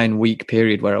like a 9-week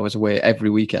period where I was away every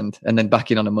weekend and then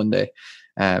back in on a Monday.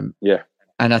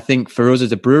 And I think for us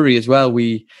as a brewery as well,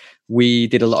 we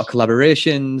did a lot of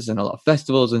collaborations and a lot of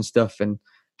festivals and stuff, and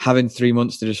having 3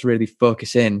 months to just really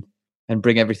focus in and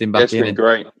bring everything back in.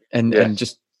 Great. And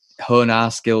just hone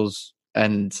our skills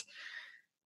and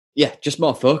just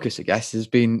more focus, I guess, it's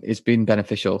been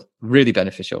beneficial, really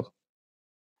beneficial.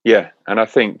 Yeah. And I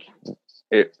think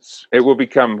it will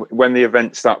become, when the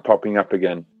events start popping up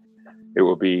again, it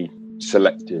will be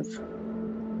selective.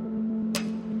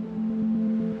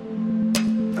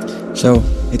 So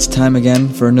it's time again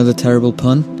for another terrible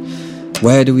pun.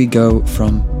 Where do we go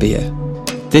from beer?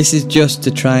 This is just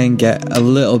to try and get a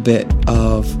little bit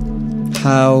of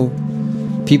how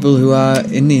people who are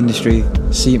in the industry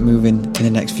see it moving in the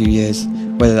next few years,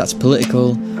 whether that's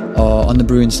political or on the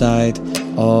brewing side,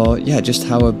 or just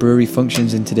how a brewery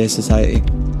functions in today's society.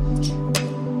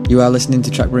 You are listening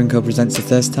to Track Brewing Co. presents The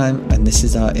Thirst Time, and this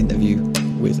is our interview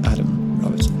with Adam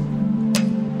Robertson.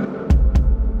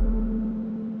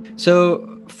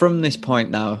 So from this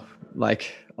point now,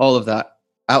 like all of that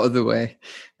out of the way,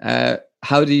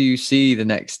 how do you see the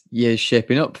next years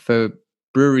shaping up for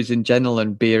breweries in general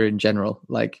and beer in general?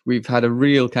 Like we've had a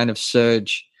real kind of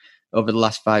surge over the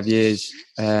last 5 years,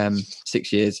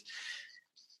 6 years.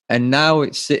 And now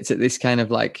it sits at this kind of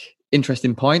like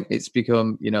interesting point. It's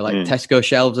become, like Tesco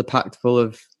shelves are packed full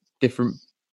of different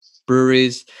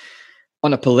breweries.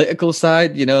 On a political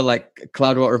side, like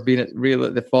Cloudwater have been at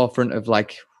the forefront of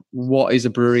like, what is a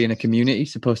brewery in a community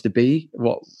supposed to be?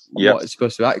 What it's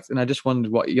supposed to act? And I just wondered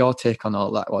what your take on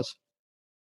all that was.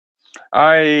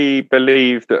 I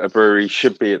believe that a brewery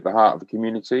should be at the heart of a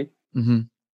community.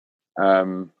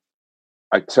 Mm-hmm.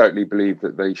 I totally believe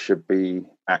that they should be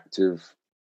active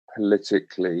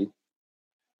politically,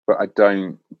 but I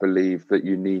don't believe that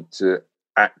you need to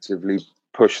actively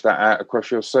push that out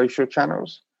across your social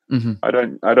channels. Mm-hmm.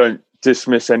 I don't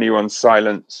dismiss anyone's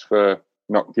silence for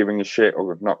not giving a shit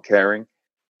or not caring.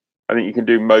 I think you can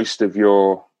do most of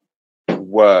your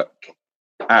work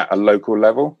at a local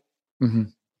level. Mm-hmm.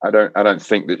 I don't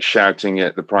think that shouting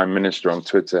at the Prime Minister on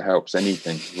Twitter helps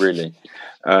anything, really.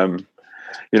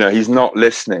 He's not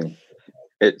listening.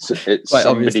 It's Quite somebody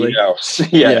obviously. else.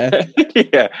 Yeah.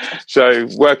 So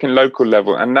working local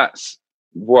level, and that's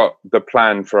what the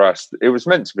plan for us. It was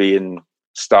meant to be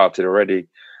started already.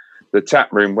 The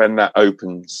tap room, when that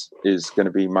opens, is going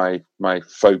to be my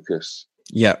focus.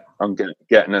 Yeah, on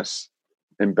getting us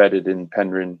embedded in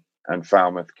Penryn and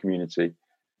Falmouth community,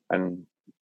 and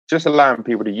just allowing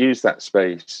people to use that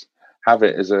space, have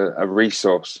it as a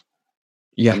resource,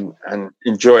 and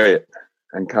enjoy it,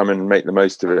 and come and make the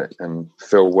most of it and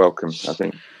feel welcome, I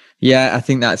think. Yeah, I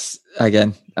think that's,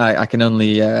 again, I can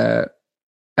only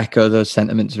echo those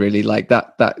sentiments, really. Like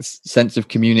that sense of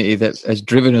community that has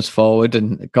driven us forward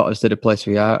and got us to the place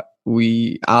we are.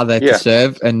 We are there to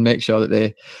serve and make sure that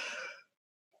they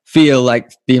feel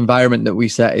like the environment that we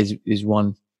set is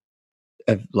one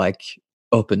of like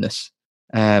openness.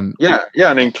 And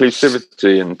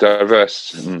inclusivity and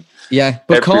diverse. And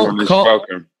but everyone is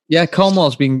welcome. Yeah,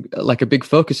 Cornwall's been like a big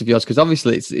focus of yours, because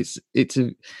obviously it's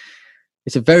a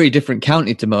very different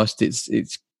county to most.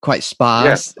 It's quite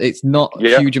sparse. Yeah. It's not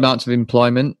huge amounts of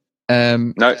employment.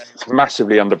 No, it's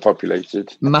massively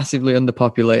underpopulated.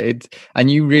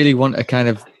 And you really want to kind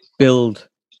of build,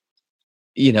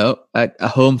 a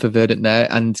home for Verdant there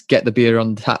and get the beer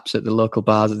on taps at the local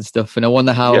bars and stuff. And I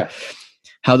wonder how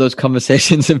those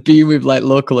conversations have been with like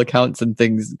local accounts and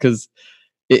things, because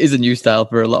it is a new style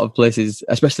for a lot of places,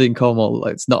 especially in Cornwall.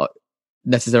 Like, it's not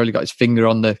necessarily got its finger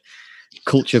on the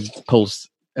culture pulse.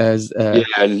 As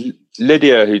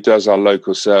Lydia, who does our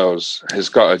local sales, has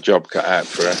got a job cut out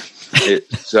for her.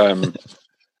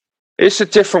 It's a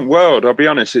different world, I'll be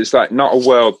honest. It's like not a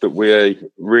world that we're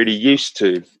really used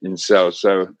to in sales.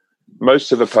 So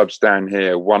most of the pubs down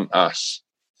here want us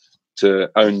to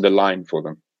own the line for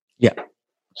them. Yeah.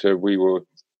 So we will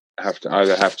have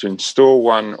to install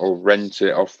one or rent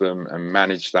it off them and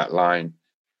manage that line.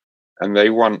 And they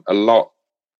want a lot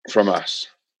from us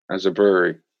as a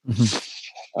brewery.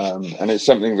 Mm-hmm. And it's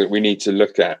something that we need to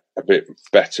look at a bit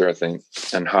better, I think,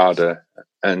 and harder,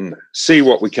 and see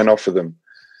what we can offer them.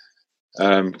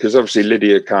 Because obviously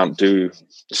Lydia can't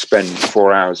spend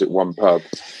 4 hours at one pub.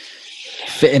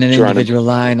 Fit in an individual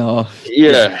line or...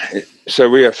 Yeah. So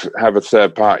we have a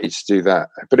third party to do that.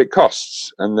 But it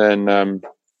costs. And then,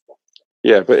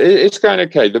 but it's going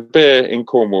okay. The beer in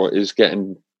Cornwall is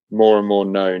getting more and more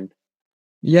known.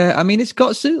 Yeah, I mean, it's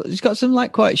got some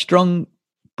like quite strong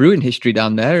brewing history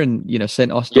down there, and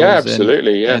St. Austell's. Yeah,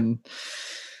 absolutely. And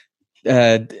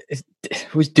it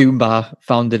was Doom Bar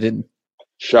founded in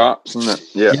Sharps, isn't it?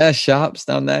 Yeah, Sharps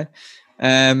down there.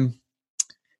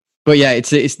 But yeah,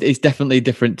 it's definitely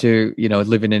different to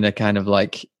living in a kind of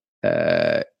like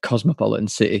cosmopolitan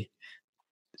city.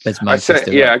 As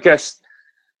Manchester. I guess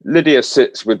Lydia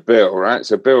sits with Bill, right?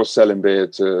 So Bill's selling beer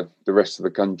to the rest of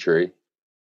the country,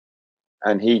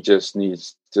 and he just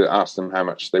needs to ask them how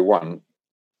much they want.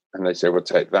 And they say, we'll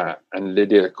take that. And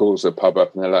Lydia calls the pub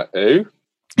up and they're like, who?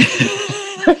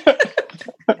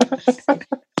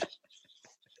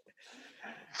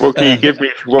 What can you give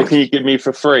me? What can you give me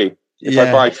for free? If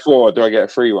I buy 4, do I get a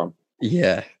free one?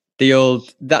 Yeah.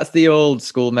 That's the old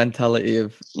school mentality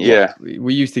of,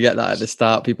 we used to get that at the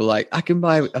start. People like, I can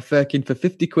buy a firkin for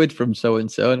 50 quid from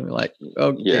so-and-so. And we're like,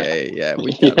 okay,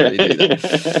 we can't really do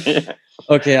that.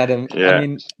 Okay, Adam. Yeah. I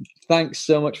mean, thanks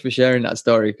so much for sharing that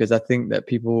story, because I think that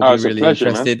people will be really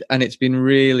interested, man. And it's been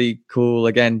really cool.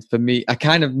 Again, for me, I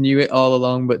kind of knew it all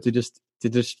along, but to just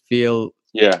feel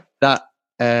that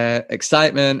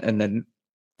excitement, and then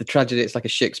the tragedy, it's like a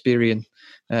Shakespearean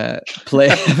play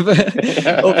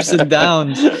ups and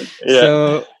downs.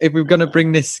 So if we're going to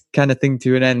bring this kind of thing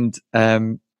to an end,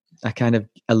 I kind of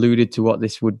alluded to what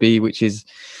this would be, which is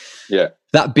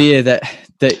that beer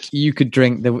that you could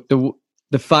drink,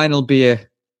 the final beer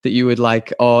that you would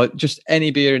like, or just any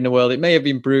beer in the world. It may have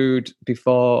been brewed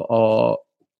before, or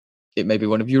it may be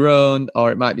one of your own,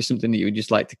 or it might be something that you would just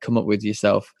like to come up with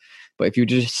yourself. But if you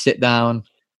just sit down,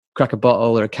 crack a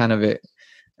bottle or a can of it,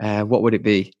 what would it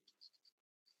be?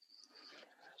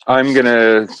 I'm going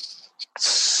to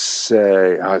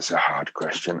say, it's a hard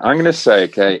question. I'm going to say,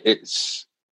 it's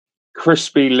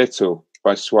Crispy Little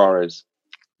by Suarez.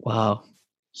 Wow.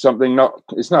 Something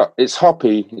it's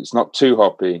hoppy. It's not too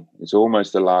hoppy. It's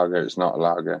almost a lager. It's not a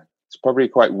lager. It's probably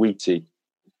quite wheaty,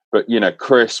 but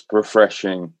crisp,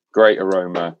 refreshing, great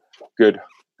aroma, good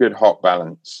hop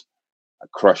balance, a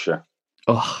crusher.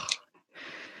 Oh,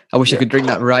 I wish I could drink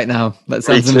that right now. That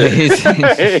sounds amazing.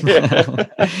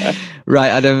 Right,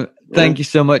 Adam, thank you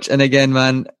so much. And again,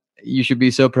 man, you should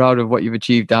be so proud of what you've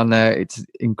achieved down there. It's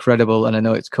incredible. And I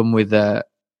know it's come with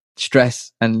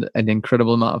stress and an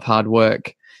incredible amount of hard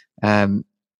work.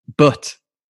 But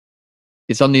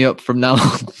it's on the up from now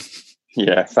on.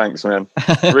 Yeah, thanks, man.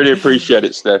 Really appreciate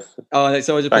it, Steph. Oh, it's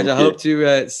always a pleasure. I hope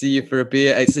to see you for a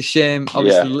beer. It's a shame,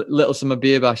 obviously, Little Summer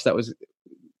Beer Bash, that was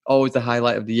always the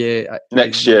highlight of the year.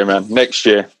 Next year, man. Next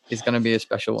year. It's going to be a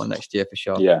special one next year for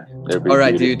sure. Yeah. All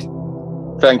right, dude.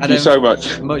 Thank you so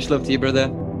much. Much love to you,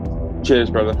 brother. Cheers,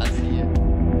 brother. I'll see you.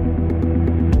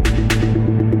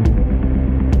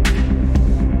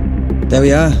 There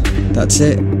we are. That's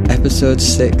it. Episode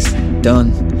 6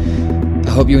 done.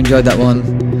 I hope you enjoyed that one.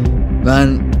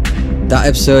 Man, that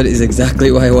episode is exactly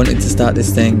why I wanted to start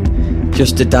this thing.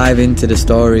 Just to dive into the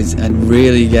stories and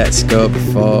really get scope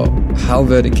for how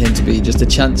Verdant came to be. Just a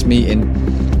chance meeting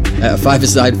at a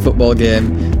five-a-side football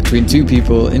game between two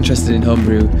people interested in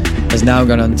homebrew has now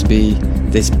gone on to be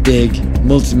this big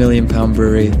multi-million-pound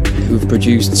brewery who've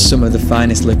produced some of the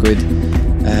finest liquid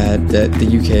that the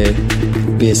UK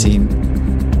beer scene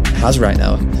has right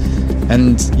now.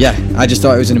 And yeah, I just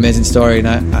thought it was an amazing story, and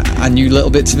I knew little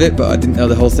bits of it, but I didn't know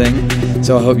the whole thing.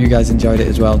 So I hope you guys enjoyed it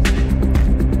as well.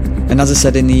 And as I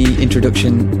said in the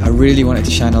introduction, I really wanted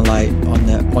to shine a light on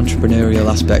the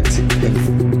entrepreneurial aspect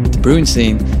of the brewing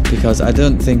scene, because I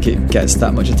don't think it gets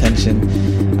that much attention,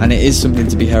 and it is something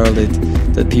to be heralded,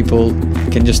 that people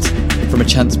can just, from a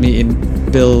chance meeting,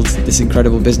 build this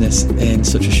incredible business in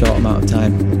such a short amount of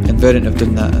time. And Verdant have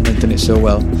done that, and they've done it so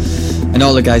well. And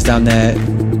all the guys down there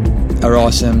are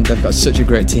awesome. They've got such a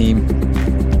great team,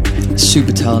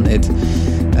 super talented.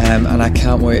 And I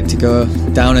can't wait to go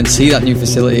down and see that new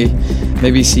facility.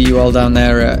 Maybe see you all down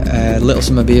there at Little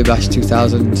Summer Beer Bash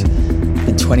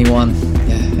 2021.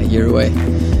 Yeah, a year away.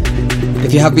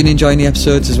 If you have been enjoying the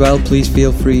episodes as well, please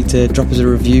feel free to drop us a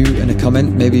review and a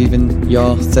comment, maybe even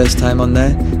your first time on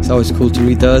there. It's always cool to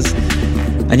read those.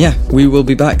 And yeah, we will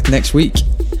be back next week.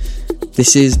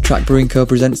 This is Track Brewing Co.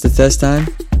 presents The Thirst Time.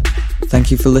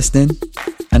 Thank you for listening,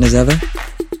 and as ever,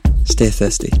 stay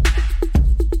thirsty.